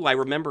guy who I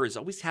remember is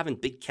always having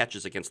big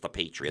catches against the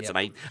Patriots, and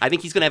I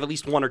think he's going to have at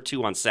least 1 or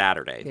 2 on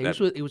Saturday. Yeah,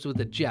 he was with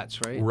the Jets,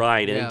 right?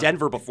 Right, and in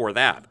Denver before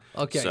that.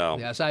 Okay. So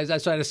that's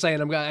what I was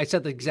saying. I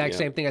said the exact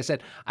same thing. I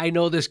said I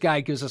know this guy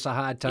gives us a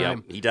hard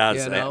time. Yeah, he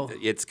does.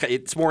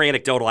 It's more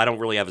anecdotal. I don't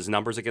really have his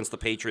numbers against the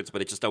Patriots,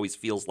 but it just always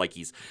feels like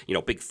he's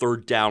big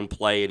 3rd down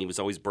play, and he was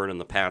always burning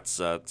the Pats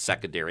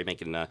secondary,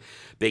 making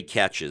big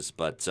catches.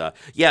 But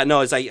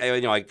as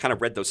I kind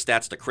of read those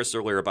stats to Chris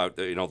earlier about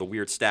the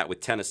weird stat with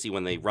Tennessee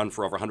when they run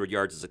for over 100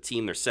 yards as a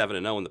team, they're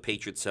 7-0, and the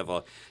Patriots have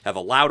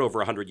allowed over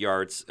 100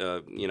 yards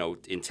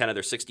in 10 of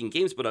their 16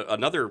 games. But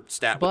another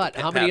stat. But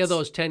how many of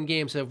those 10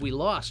 games have we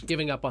lost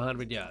giving up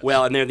 100 yards?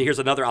 Well, and then here's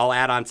another. I'll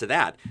add on to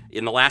that.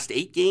 In the last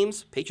 8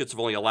 games, Patriots have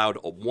only allowed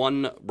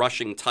 1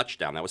 rushing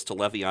touchdown. That was to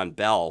Le'Veon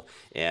Bell,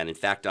 and in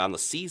fact, on the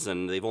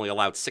season, they've only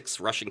allowed 6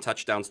 rushing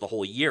touchdowns the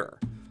whole year.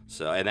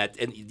 So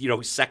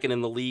who's second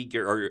in the league,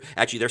 or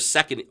actually they're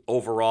second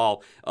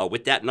overall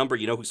with that number.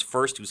 Who's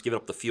first? Who's given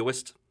up the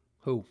fewest?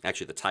 Who?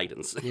 Actually, the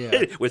Titans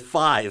Yeah. with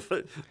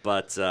 5.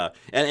 But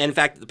and in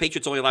fact, the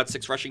Patriots only allowed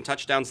 6 rushing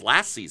touchdowns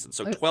last season.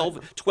 So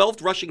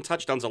 12 rushing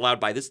touchdowns allowed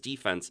by this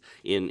defense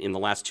in the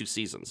last 2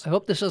 seasons. I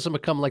hope this doesn't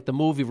become like the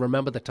movie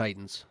Remember the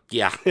Titans.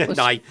 Yeah, no,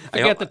 I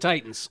Forget hope, the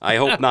Titans. I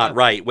hope not.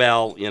 Right.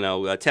 Well,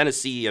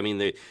 Tennessee. I mean,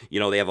 they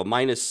have a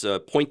minus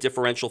point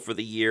differential for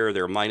the year.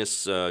 They're a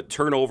minus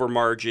turnover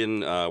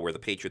margin, where the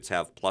Patriots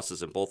have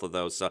pluses in both of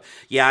those. So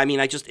yeah, I mean,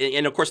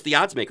 and of course the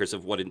odds makers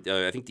of what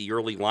I think the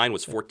early line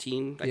was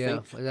 14. I think.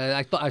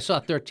 I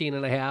saw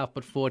 13.5,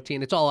 but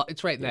 14.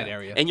 It's right in that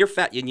area. And you're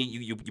fat. And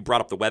you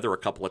brought up the weather a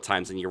couple of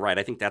times, and you're right.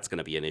 I think that's going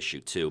to be an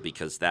issue too,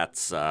 because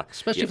that's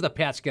especially if the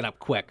Pats get up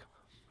quick.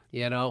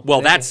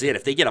 Well, that's it.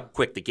 If they get up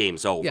quick, the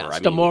game's over. Yeah, it's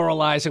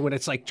demoralizing when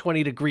it's like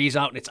 20 degrees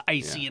out and it's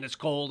icy and it's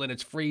cold and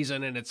it's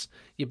freezing and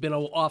you've been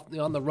off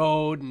on the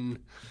road and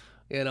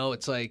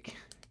it's like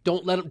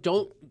don't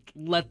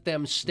let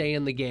them stay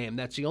in the game.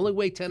 That's the only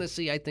way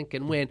Tennessee, I think,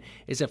 can win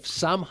is if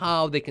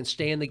somehow they can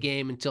stay in the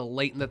game until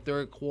late in the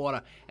third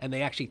quarter and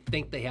they actually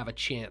think they have a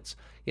chance.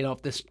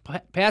 If this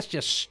Pats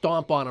just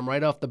stomp on them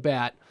right off the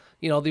bat,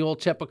 the old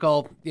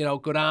typical,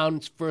 go down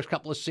first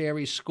couple of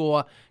series,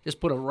 score, just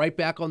put them right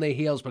back on their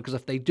heels, because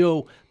if they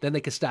do, then they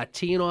can start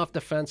teeing off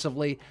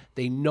defensively.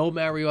 They know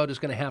Mariota's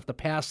going to have to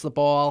pass the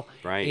ball.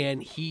 Right.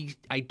 And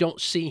I don't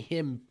see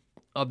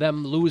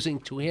them losing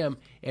to him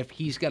if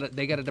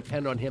they got to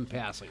depend on him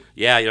passing.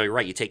 Yeah, you're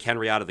right. You take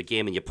Henry out of the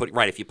game and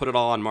if you put it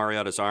all on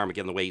Mariota's arm,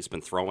 again, the way he's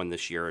been throwing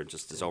this year and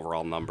just his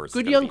overall numbers.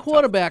 Good young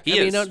quarterback. He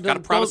is. Got a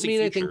promising don't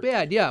mean future. anything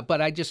bad, yeah, but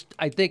I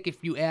think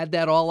if you add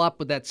that all up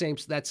with that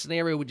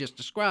scenario we just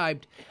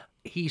described,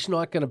 he's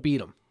not going to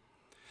beat him.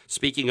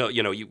 Speaking of,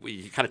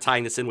 you kind of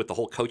tying this in with the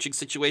whole coaching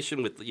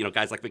situation with,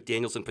 guys like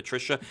McDaniels and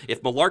Patricia.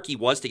 If Mularkey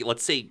was to,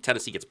 let's say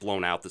Tennessee gets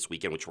blown out this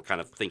weekend, which we're kind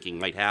of thinking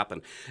might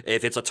happen.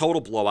 If it's a total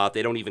blowout,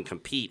 they don't even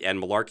compete,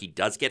 and Mularkey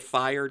does get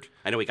fired.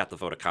 I know he got the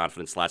vote of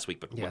confidence last week,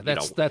 but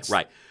that's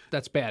right.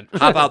 That's bad.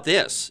 How about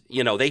this?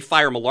 They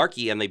fire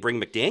Mularkey and they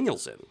bring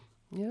McDaniels in.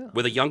 Yeah.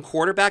 With a young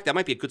quarterback, that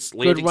might be a good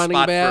landing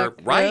spot back,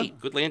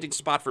 good landing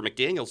spot for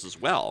McDaniels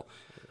as well.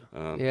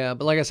 Yeah,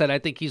 but like I said, I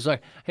think he's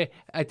looking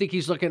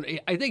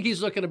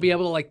to be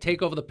able to like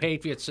take over the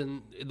Patriots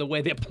and the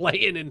way they're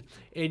playing, and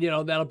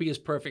that'll be his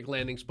perfect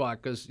landing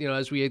spot, because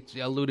as we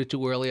alluded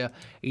to earlier,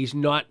 he's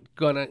not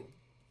gonna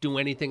do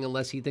anything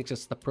unless he thinks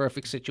it's the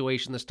perfect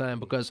situation this time,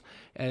 because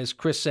as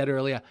Chris said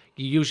earlier,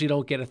 you usually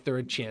don't get a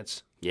third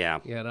chance. Yeah.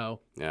 Yeah,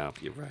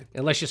 you're right.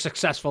 Unless you're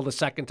successful the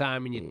second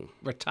time and you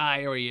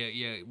retire or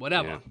you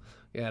whatever. Yeah.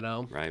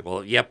 Right.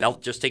 Well, yeah,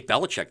 just take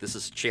Belichick. This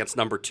is chance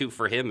number 2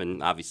 for him,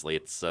 and obviously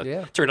it's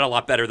turned out a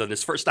lot better than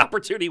his first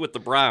opportunity with the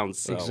Browns.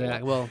 So.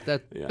 Exactly. Well,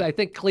 I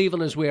think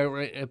Cleveland is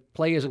where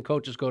players and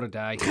coaches go to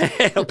die.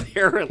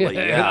 Apparently,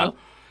 yeah.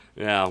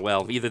 Yeah,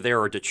 well, either there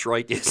or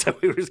Detroit is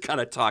what we were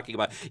kind of talking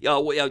about.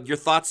 Your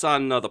thoughts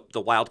on the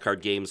wild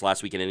card games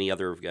last week, and any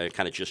other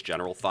kind of just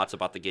general thoughts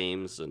about the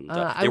games? And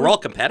they were all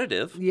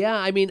competitive. Yeah,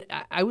 I mean,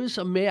 I was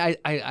amazed.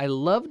 I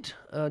loved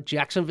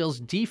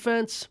Jacksonville's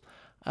defense.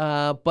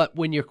 But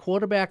when your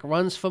quarterback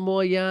runs for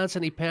more yards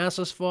than he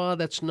passes for,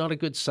 that's not a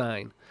good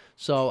sign.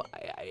 So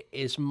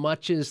as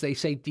much as they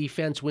say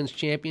defense wins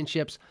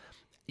championships,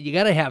 you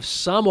got to have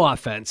some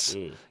offense,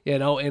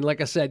 and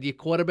like I said, your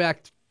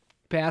quarterback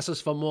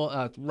passes for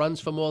more, runs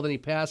for more than he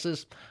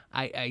passes.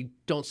 I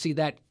don't see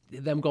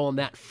them going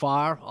that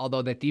far,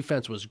 although that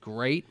defense was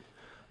great.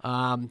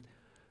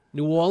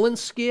 New Orleans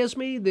scares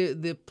me.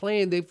 They're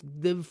playing,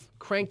 they've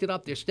cranked it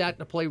up. They're starting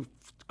to play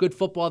good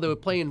football. They were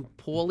playing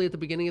poorly at the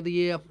beginning of the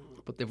year,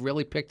 but they've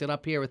really picked it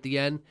up here at the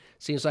end.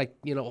 Seems like,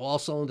 all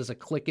cylinders are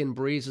clicking.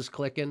 Breeze is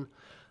clicking.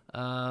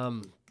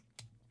 Who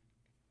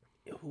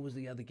was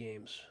the other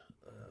games?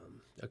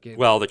 Okay.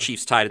 Well, the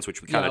Chiefs-Titans,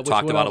 which we kind of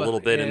talked about a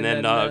little bit, and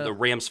then the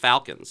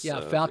Rams-Falcons.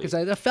 Yeah, Falcons.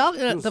 The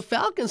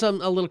Falcons,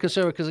 I'm a little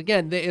concerned because,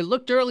 again, it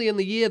looked early in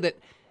the year that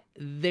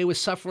they were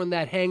suffering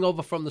that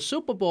hangover from the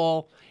Super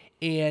Bowl,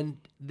 and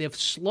they've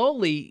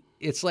slowly,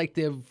 it's like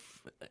they've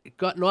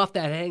gotten off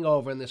that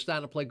hangover and they're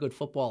starting to play good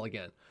football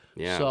again.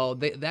 Yeah. So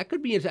that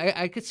could be.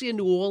 I could see a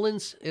New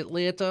Orleans,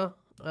 Atlanta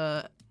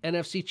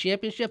NFC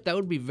Championship. That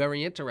would be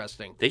very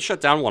interesting. They shut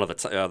down one of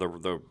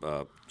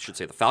the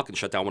Falcons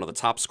shut down one of the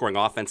top scoring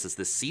offenses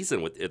this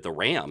season with the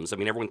Rams. I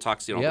mean, everyone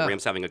talks, the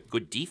Rams having a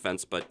good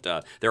defense, but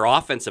their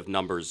offensive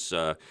numbers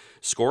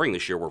scoring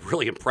this year were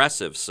really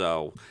impressive.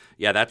 So.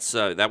 Yeah,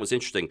 that was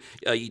interesting.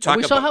 We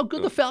saw how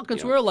good the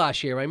Falcons were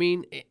last year. I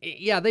mean,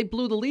 they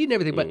blew the lead and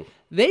everything, but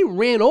they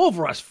ran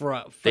over us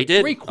for they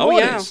did. 3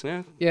 quarters.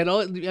 Oh, yeah.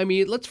 I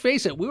mean, let's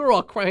face it, we were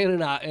all crying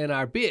in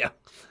our beer.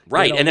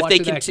 Right, and if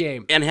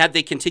they had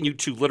they continued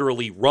to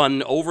literally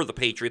run over the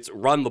Patriots,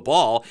 run the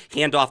ball,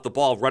 hand off the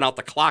ball, run out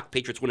the clock,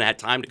 Patriots wouldn't have had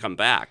time to come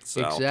back.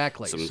 So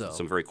exactly.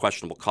 Some very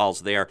questionable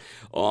calls there.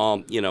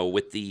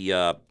 With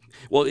the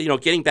Well,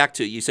 getting back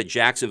to, you said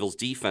Jacksonville's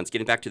defense,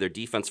 getting back to their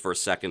defense for a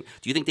second,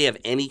 do you think they have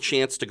any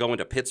chance to go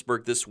into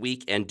Pittsburgh this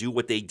week and do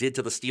what they did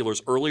to the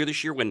Steelers earlier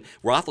this year when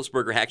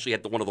Roethlisberger actually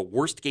had one of the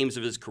worst games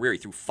of his career? He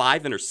threw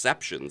 5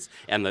 interceptions,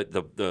 and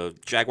the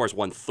Jaguars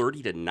won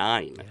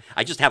 30-9. Yeah.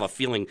 I just have a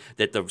feeling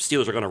that the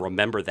Steelers are going to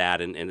remember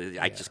that, and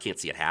I just can't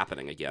see it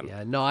happening again.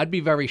 Yeah, no, I'd be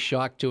very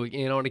shocked too.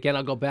 And again,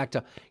 I'll go back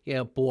to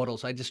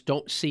Bortles. I just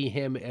don't see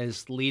him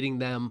as leading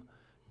them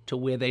to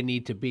where they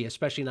need to be,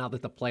 especially now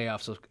that the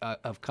playoffs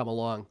have come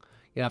along.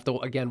 After,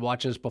 again,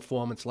 watching his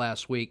performance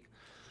last week.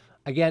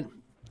 Again,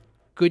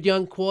 good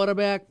young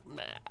quarterback.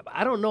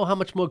 I don't know how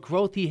much more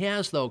growth he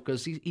has, though,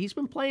 because he's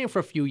been playing for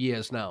a few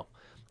years now.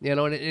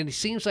 And it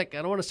seems like,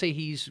 I don't want to say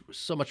he's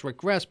so much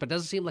regressed, but it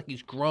doesn't seem like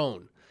he's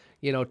grown,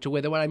 to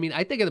where they were. I mean,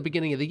 I think at the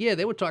beginning of the year,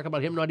 they were talking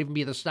about him not even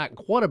being the starting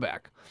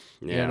quarterback,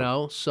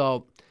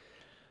 So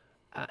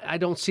I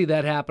don't see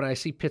that happen. I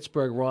see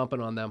Pittsburgh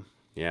romping on them.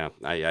 Yeah,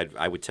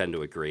 I would tend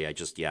to agree.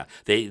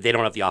 They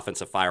don't have the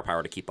offensive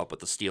firepower to keep up with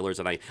the Steelers,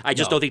 and I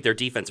just don't think their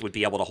defense would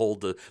be able to hold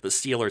the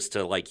Steelers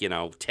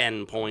to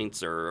 10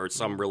 points or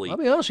some really. I'll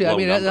be honest with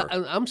you.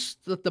 Number.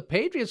 The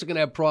Patriots are going to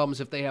have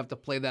problems if they have to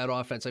play that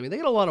offense. I mean, they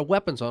got a lot of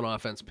weapons on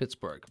offense,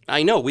 Pittsburgh.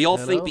 I know. We all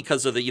think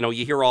because of the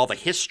you hear all the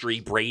history,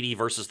 Brady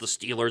versus the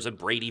Steelers, and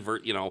Brady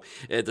the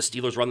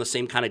Steelers run the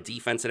same kind of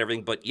defense and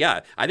everything. But yeah,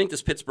 I think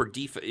this Pittsburgh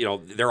defense,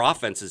 their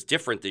offense is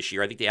different this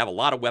year. I think they have a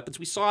lot of weapons.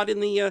 We saw it in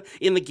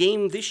the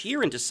game this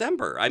year in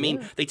December. I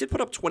mean, they did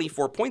put up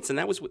 24 points, and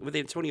that was with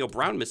Antonio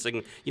Brown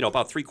missing,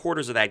 about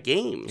 3/4 of that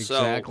game.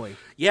 Exactly. So,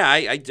 yeah,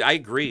 I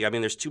agree. I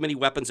mean, there's too many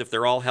weapons if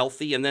they're all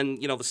healthy, and then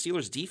the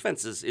Steelers'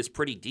 defense is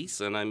pretty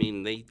decent. I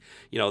mean, they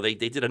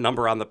did a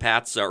number on the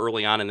Pats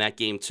early on in that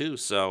game too.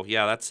 So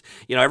yeah, that's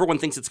everyone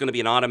thinks it's going to be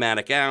an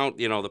automatic out.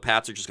 The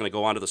Pats are just going to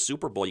go on to the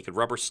Super Bowl. You could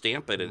rubber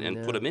stamp it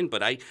and put them in,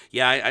 but I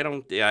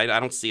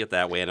don't see it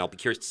that way, and I'll be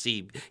curious to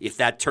see if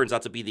that turns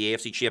out to be the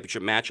AFC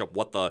Championship matchup.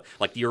 What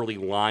the early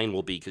line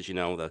will be. Because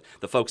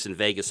the folks in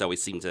Vegas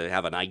always seem to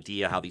have an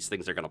idea how these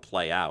things are going to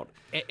play out.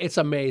 It's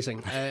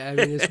amazing. I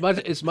mean,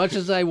 as much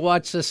as I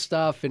watch this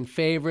stuff and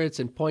favorites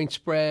and point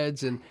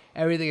spreads and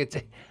everything,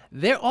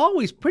 they're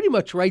always pretty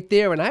much right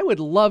there. And I would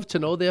love to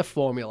know their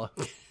formula.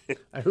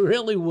 I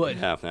really would.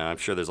 Yeah, I'm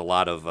sure there's a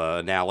lot of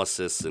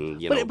analysis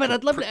and but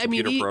I'd love to.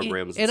 computer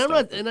programs. And I'm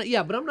not.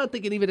 But I'm not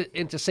thinking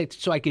even to say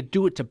so I could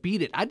do it to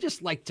beat it. I'd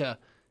just like to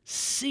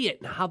see it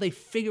and how they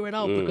figure it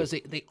out because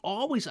they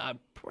always are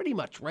pretty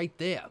much right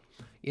there.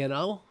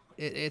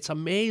 It's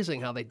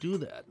amazing how they do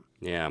that.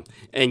 Yeah,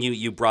 and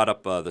you brought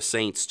up the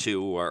Saints,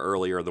 too,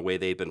 earlier, the way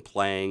they've been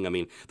playing. I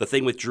mean, the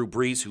thing with Drew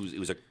Brees,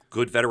 who's a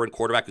good veteran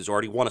quarterback who's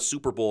already won a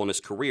Super Bowl in his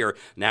career,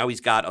 now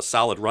he's got a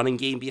solid running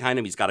game behind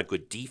him. He's got a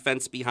good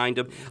defense behind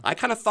him. I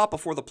kind of thought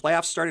before the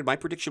playoffs started, my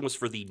prediction was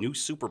for the new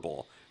Super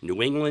Bowl,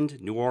 New England,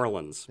 New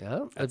Orleans.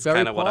 Yeah, that's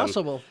very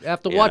possible.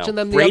 After watching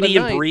them the Brady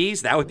other night. and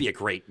Brees, that would be a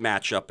great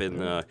matchup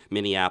in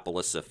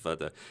Minneapolis if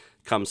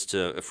comes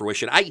to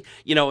fruition.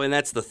 And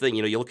that's the thing.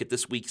 You look at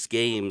this week's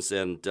games,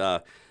 and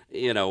so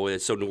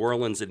New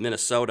Orleans and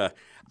Minnesota.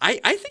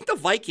 I think the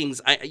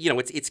Vikings.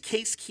 It's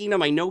Case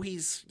Keenum. I know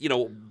he's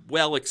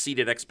well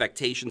exceeded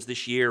expectations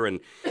this year,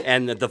 and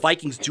the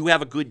Vikings do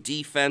have a good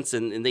defense,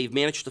 and they've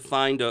managed to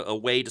find a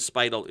way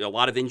despite a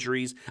lot of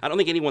injuries. I don't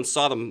think anyone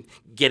saw them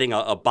getting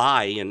a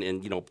bye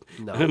and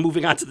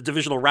moving on to the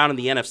divisional round in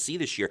the NFC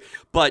this year,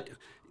 but.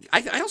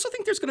 I also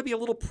think there's going to be a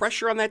little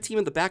pressure on that team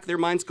in the back of their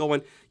minds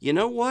going, you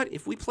know what,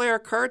 if we play our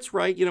cards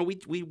right,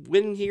 we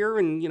win here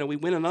and, we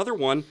win another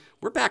one,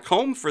 we're back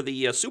home for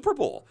the Super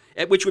Bowl,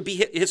 which would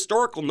be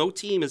historical. No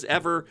team has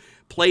ever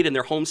played in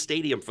their home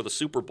stadium for the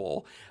Super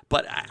Bowl.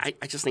 But I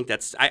just think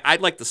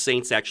I'd like the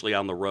Saints actually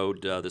on the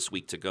road this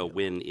week to go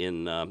win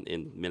in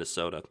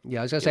Minnesota. Yeah,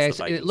 I was going to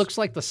say, it looks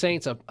like the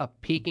Saints are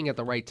peaking at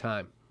the right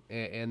time,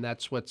 and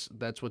that's what's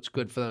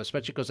good for them,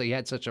 especially because they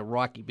had such a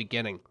rocky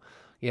beginning.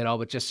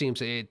 It just seems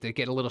they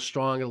get a little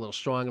stronger.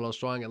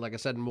 Like I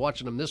said, I'm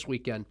watching them this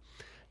weekend.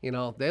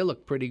 They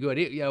look pretty good.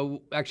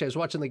 Actually, I was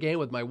watching the game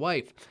with my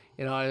wife.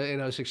 And I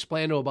was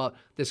explaining to her about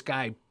this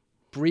guy,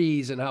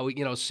 Breeze, and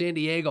how San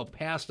Diego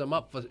passed him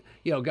up for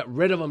got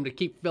rid of him to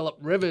keep Phillip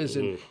Rivers,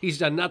 and he's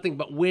done nothing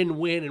but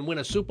win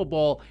a Super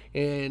Bowl.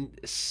 And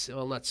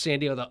not San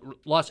Diego, the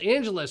Los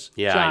Angeles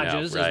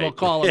Chargers, as we'll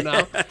call them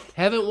now,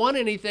 haven't won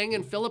anything,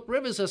 and Phillip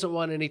Rivers hasn't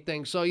won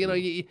anything. So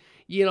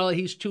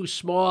he's too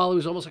small. He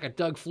was almost like a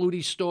Doug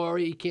Flutie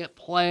story. He can't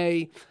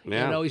play.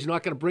 Yeah. He's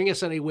not going to bring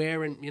us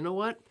anywhere. And you know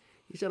what?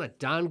 He's done a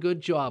darn good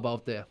job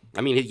out there.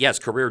 I mean, his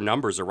career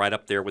numbers are right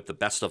up there with the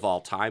best of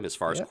all time as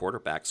far as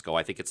quarterbacks go.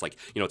 I think it's like,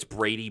 it's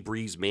Brady,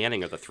 Brees,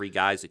 Manning are the three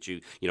guys that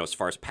as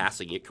far as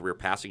career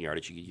passing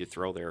yardage, you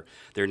throw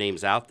their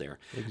names out there.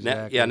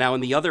 Exactly. Now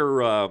in the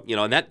other,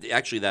 and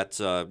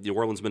that New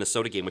Orleans,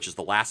 Minnesota game, which is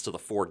the last of the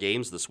 4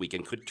 games this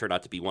weekend, could turn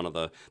out to be one of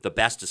the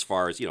best as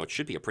far as, it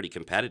should be a pretty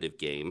competitive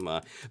game.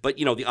 But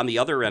on the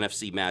other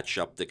NFC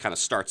matchup that kind of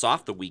starts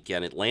off the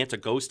weekend, Atlanta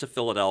goes to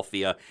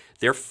Philadelphia.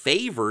 They're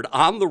favored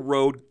on the road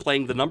road,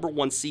 playing the number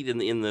one seed in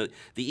the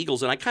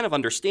Eagles, and I kind of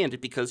understand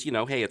it because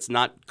hey, it's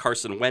not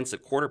Carson Wentz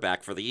at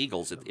quarterback for the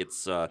Eagles.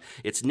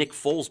 It's Nick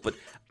Foles, but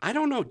I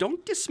don't know.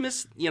 Don't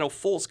dismiss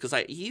Foles because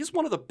he's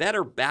one of the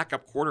better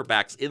backup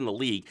quarterbacks in the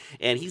league,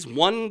 and he's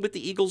won with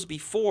the Eagles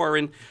before.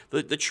 And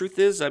the truth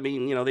is,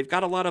 they've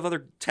got a lot of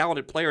other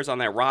talented players on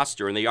that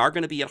roster, and they are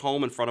going to be at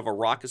home in front of a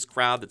raucous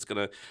crowd that's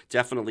going to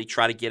definitely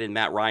try to get in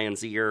Matt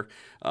Ryan's ear.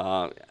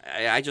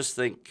 I just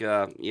think,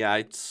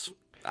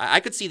 I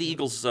could see the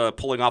Eagles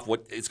pulling off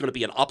what is going to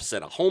be an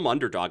upset, a home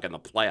underdog in the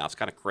playoffs.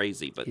 Kind of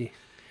crazy, but.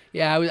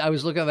 Yeah, I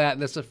was looking at that,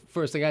 and that's the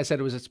first thing I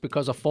said was it's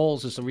because of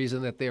Foles is the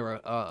reason that they're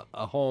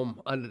a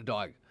home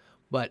underdog.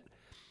 But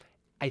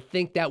I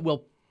think that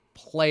will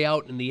play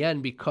out in the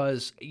end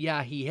because,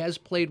 he has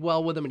played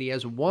well with him and he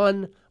has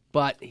won,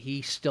 but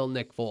he's still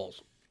Nick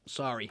Foles.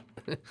 Sorry.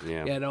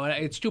 Yeah.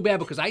 It's too bad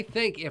because I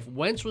think if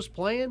Wentz was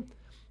playing,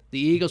 the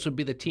Eagles would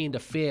be the team to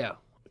fear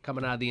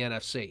coming out of the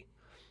NFC.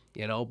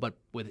 But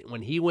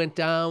when he went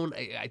down,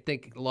 I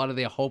think a lot of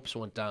their hopes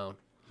went down.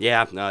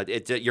 Yeah,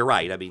 you're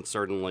right.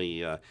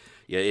 Certainly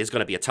it's going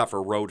to be a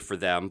tougher road for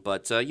them.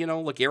 But,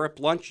 look, Garrett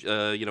Blunt, Jay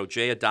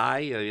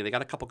Adai, they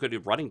got a couple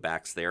good running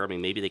backs there.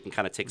 Maybe they can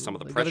kind of take some of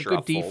the pressure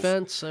off. They got a good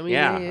defense.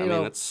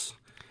 That's...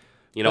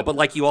 but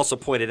like you also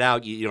pointed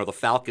out, the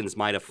Falcons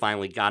might have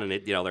finally gotten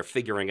it. They're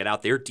figuring it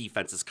out. Their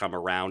defense has come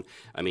around.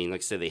 Like I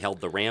said, they held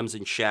the Rams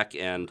in check,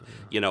 and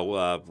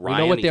Ryan. We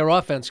know what their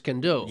offense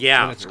can do.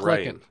 Yeah, when it's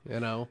clicking.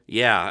 Right.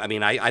 Yeah,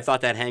 I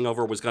thought that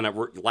hangover was going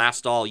to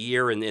last all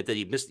year, and that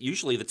he missed.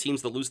 Usually, the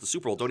teams that lose the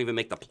Super Bowl don't even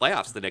make the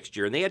playoffs the next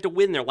year, and they had to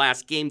win their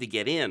last game to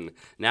get in.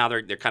 Now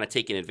they're kind of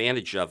taking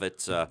advantage of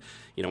it.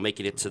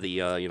 Making it to the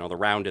the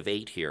round of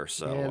 8 here.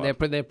 So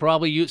and they're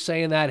probably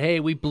saying that,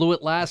 hey, we blew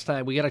it last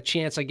time. We got a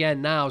chance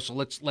again now, so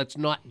let's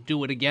not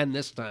do it again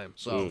this time.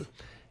 So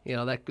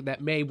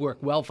that may work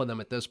well for them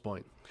at this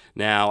point.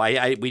 Now,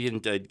 we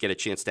didn't get a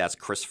chance to ask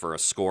Chris for a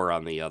score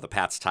on the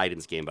Pats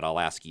Titans game, but I'll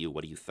ask you.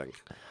 What do you think?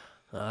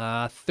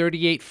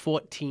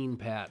 38-14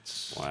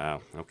 Pats. Wow.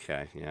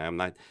 Okay. Yeah, I'm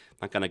not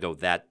going to go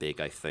that big.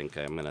 I think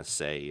I'm going to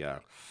say.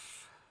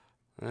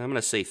 I'm going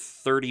to say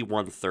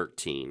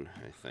 31-13,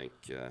 I think,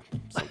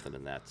 something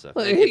in that. It's close.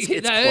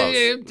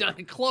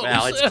 Close.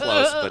 Well, it's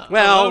close, but,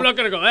 I'm not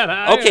going to go that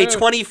high. Okay,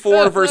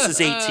 24 versus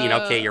 18.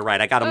 Okay, you're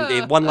right. I got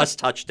him one less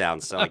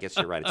touchdown, so I guess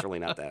you're right. It's really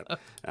not that.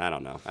 I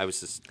don't know. I was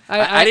just,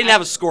 I didn't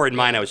have a score in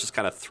mind. I was just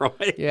kind of throwing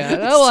it. Yeah,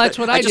 well, that's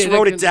what I did. I just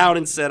wrote it down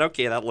and said,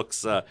 okay, that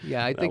looks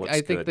Yeah, I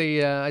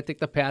think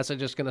the Pats are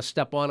just going to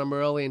step on them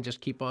early and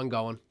just keep on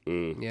going,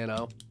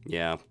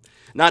 Yeah.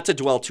 Not to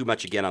dwell too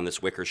much again on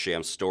this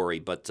Wickersham story,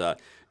 but the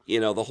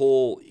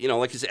whole,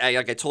 like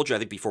I told you, I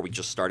think before we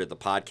just started the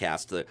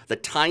podcast, the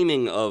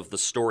timing of the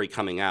story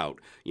coming out,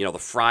 the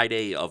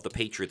Friday of the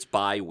Patriots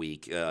bye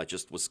week,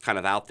 just was kind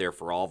of out there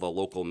for all the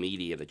local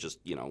media to just,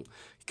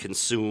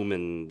 consume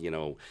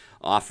and,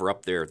 offer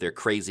up their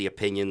crazy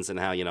opinions and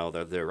how,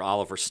 they're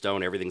Oliver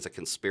Stone, everything's a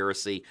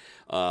conspiracy,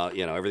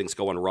 everything's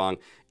going wrong.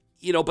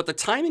 But the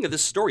timing of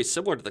this story is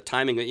similar to the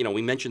timing,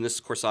 we mentioned this,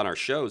 of course, on our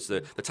shows,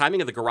 the timing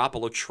of the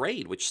Garoppolo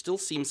trade, which still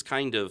seems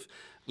kind of,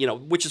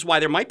 which is why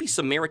there might be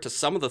some merit to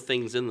some of the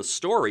things in the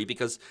story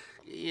because,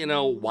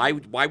 why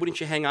wouldn't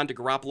you hang on to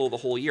Garoppolo the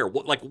whole year?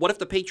 What if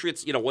the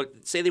Patriots,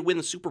 say they win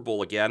the Super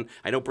Bowl again?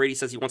 I know Brady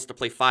says he wants to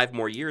play 5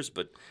 more years,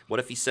 but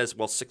what if he says,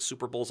 well, 6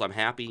 Super Bowls, I'm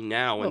happy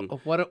now, and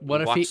what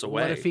away?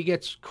 What if he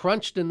gets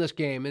crunched in this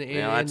game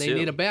and they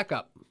need a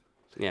backup?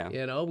 Yeah,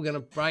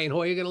 Brian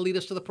Hoyer going to lead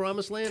us to the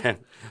promised land?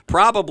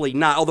 Probably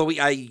not. Although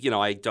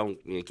I don't.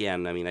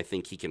 Again, I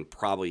think he can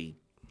probably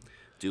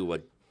do a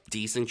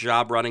decent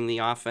job running the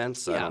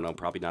offense. Yeah. I don't know,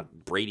 probably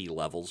not Brady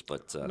levels,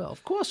 but no,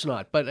 of course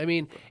not. But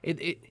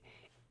it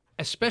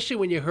especially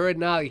when you heard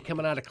now you're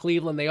coming out of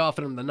Cleveland, they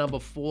offered him the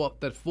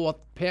fourth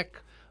pick,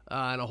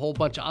 and a whole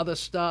bunch of other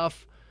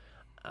stuff.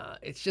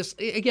 It's just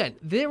again,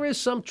 there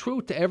is some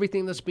truth to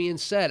everything that's being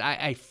said.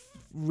 I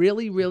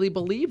really, really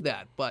believe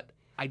that, but.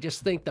 I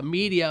just think the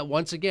media,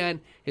 once again,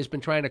 has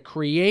been trying to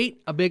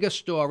create a bigger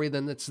story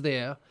than that's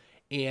there,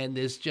 and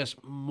there's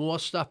just more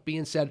stuff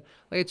being said.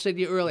 Like I said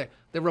to you earlier,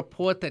 the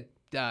report that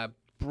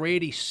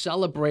Brady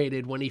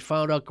celebrated when he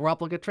found out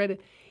Garoppolo got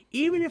traded,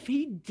 even if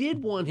he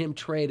did want him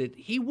traded,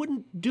 he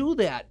wouldn't do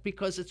that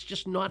because it's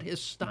just not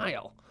his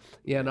style.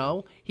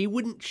 He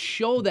wouldn't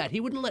show that. He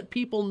wouldn't let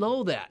people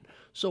know that.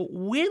 So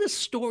where do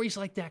stories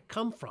like that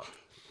come from?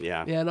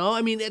 Yeah.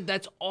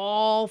 That's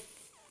all.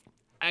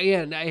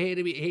 Again, I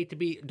hate to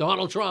be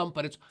Donald Trump,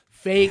 but it's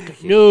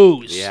fake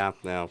news. Yeah,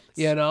 no.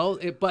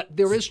 But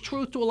there is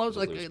truth to a lot.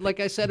 Like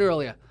I said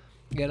earlier,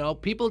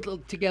 people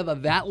together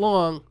that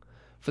long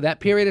for that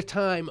period of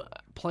time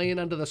playing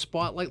under the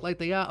spotlight like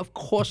they are, of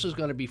course there's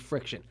going to be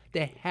friction.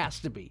 There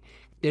has to be.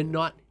 They're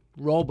not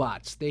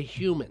robots. They're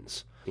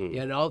humans.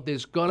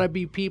 There's going to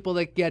be people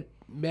that get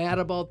mad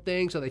about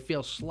things or they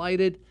feel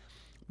slighted,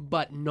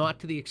 but not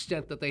to the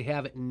extent that they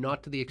have it and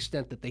not to the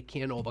extent that they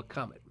can't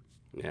overcome it.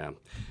 Yeah.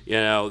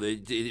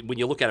 When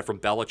you look at it from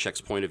Belichick's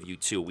point of view,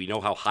 too, we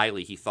know how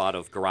highly he thought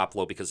of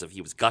Garoppolo because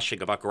he was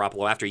gushing about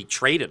Garoppolo after he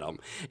traded him.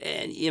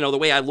 And, the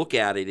way I look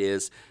at it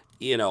is,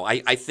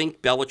 I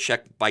think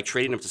Belichick, by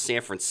trading him to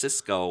San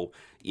Francisco,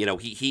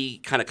 he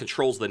kind of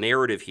controls the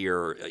narrative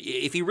here.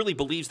 If he really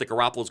believes that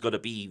Garoppolo's going to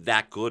be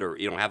that good or,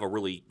 have a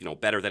really,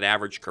 better than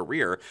average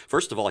career,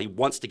 first of all, he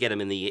wants to get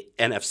him in the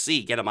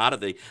NFC, get him out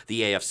of the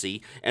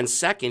AFC. And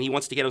second, he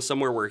wants to get him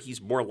somewhere where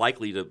he's more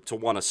likely to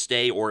want to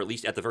stay or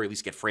at the very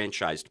least get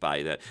franchised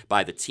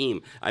by the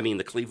team. I mean,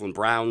 the Cleveland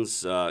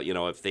Browns,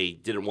 if they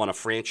didn't want to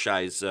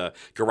franchise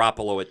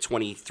Garoppolo at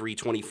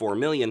 $23-24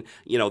 million,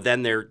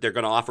 then they're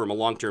going to offer him a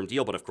long-term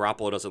deal. But if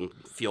Garoppolo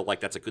doesn't feel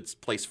like that's a good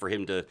place for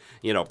him to,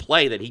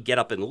 play, that he'd get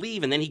up and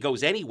leave, and then he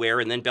goes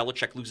anywhere, and then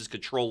Belichick loses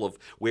control of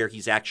where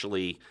he's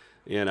actually,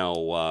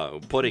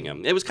 putting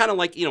him. It was kind of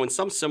like, in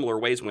some similar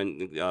ways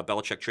when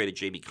Belichick traded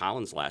Jamie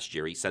Collins last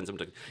year. He sends him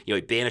to, he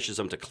banishes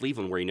him to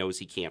Cleveland where he knows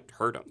he can't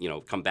hurt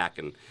him, come back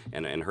and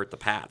hurt the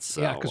Pats.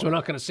 So, yeah, because we're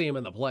not going to see him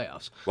in the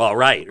playoffs. Well,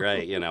 right,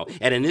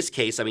 and in this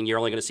case, I mean, you're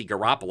only going to see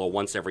Garoppolo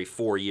once every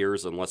 4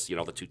 years unless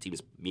the two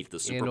teams meet the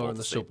Super Bowl. In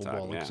the Super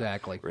Bowl, time.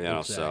 exactly.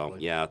 So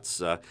yeah,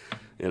 it's.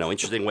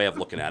 Interesting way of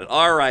looking at it.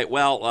 All right,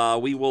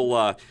 well, we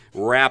will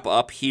wrap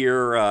up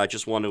here.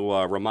 Just want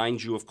to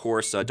remind you, of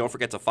course, don't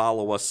forget to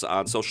follow us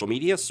on social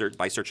media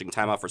by searching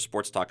Time Out for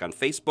Sports Talk on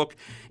Facebook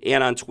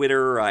and on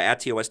Twitter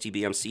at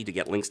TOSTBMC to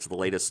get links to the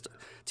latest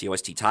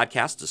TOST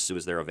Toddcasts as soon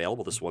as they're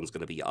available. This one's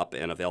going to be up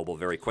and available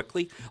very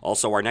quickly.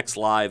 Also, our next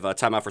live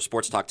Time Out for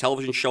Sports Talk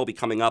television show will be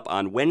coming up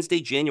on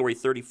Wednesday, January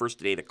 31st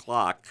at 8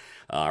 o'clock,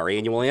 our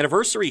annual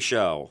anniversary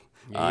show.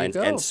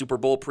 And Super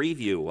Bowl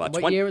preview.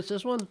 What year is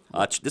this one?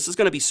 This is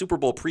going to be Super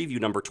Bowl preview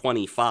number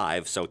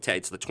 25, so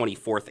it's the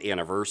 24th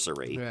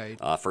anniversary.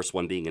 Right. First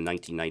one being in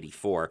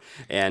 1994.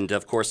 And,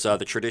 of course,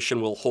 the tradition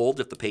will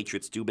hold if the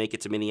Patriots do make it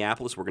to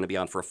Minneapolis. We're going to be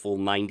on for a full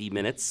 90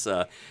 minutes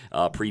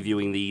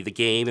previewing the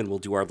game, and we'll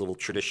do our little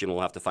tradition.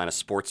 We'll have to find a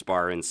sports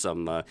bar in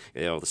some,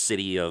 the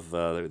city of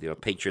the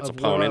Patriots'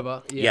 opponent.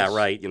 Wherever, yes. Yeah,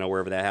 right,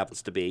 wherever that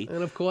happens to be.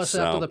 And, of course,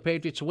 after the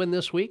Patriots win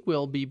this week,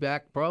 we'll be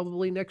back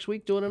probably next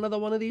week doing another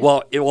one of these.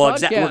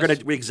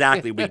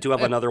 Exactly. We do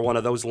have another one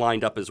of those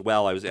lined up as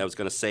well. I was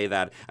going to say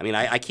that. I mean,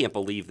 I can't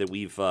believe that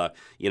we've,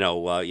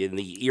 in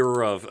the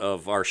era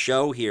of our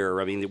show here,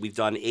 I mean, we've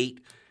done 8,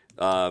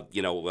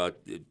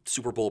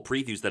 Super Bowl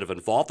previews that have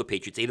involved the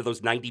Patriots, 8 of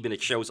those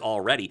 90-minute shows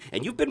already,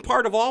 and you've been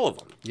part of all of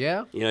them.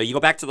 Yeah. You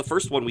go back to the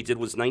first one we did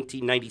was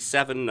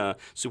 1997,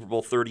 Super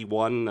Bowl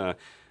 31,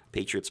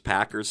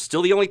 Patriots-Packers.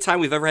 Still the only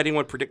time we've ever had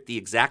anyone predict the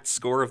exact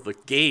score of the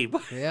game.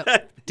 Yeah.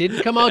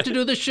 Didn't come out to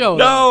do the show.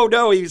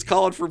 No, he was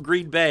calling from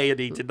Green Bay, and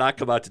he did not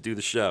come out to do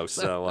the show.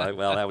 So,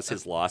 that was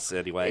his loss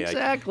anyway.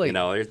 Exactly.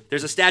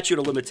 There's a statute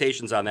of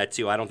limitations on that,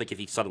 too. I don't think if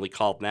he suddenly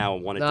called now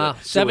and wanted to...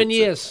 7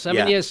 years.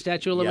 7 years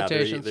statute of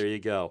limitations. There you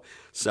go.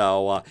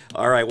 So,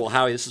 all right. Well,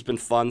 Howie, this has been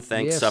fun.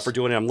 Thanks for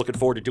doing it. I'm looking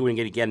forward to doing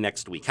it again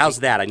next week. How's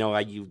that? I know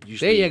you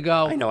usually... There you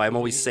go. I know. I'm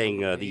always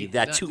saying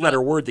that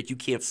two-letter word that you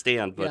can't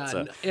stand. But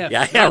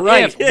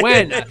right.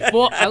 When.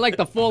 I like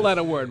the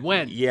four-letter word.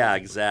 When. Yeah,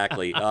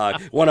 exactly.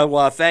 Want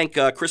to thank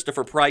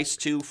Christopher Price,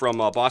 too, from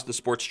Boston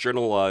Sports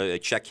Journal.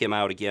 Check him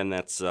out again.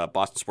 That's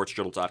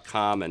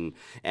bostonsportsjournal.com and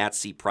at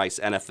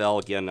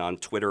CPriceNFL. Again, on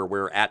Twitter,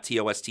 we're at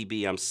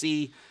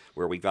TOSTBMC,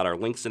 where we've got our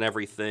links and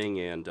everything.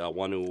 And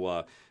want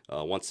to...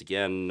 once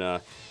again,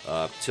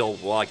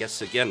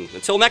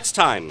 until next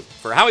time,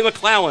 for Howie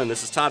McClellan,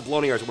 this is Todd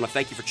Blonier. I want to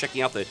thank you for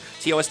checking out the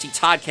TOST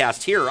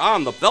Toddcast here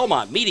on the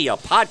Belmont Media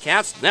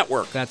Podcast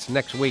Network. That's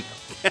next week.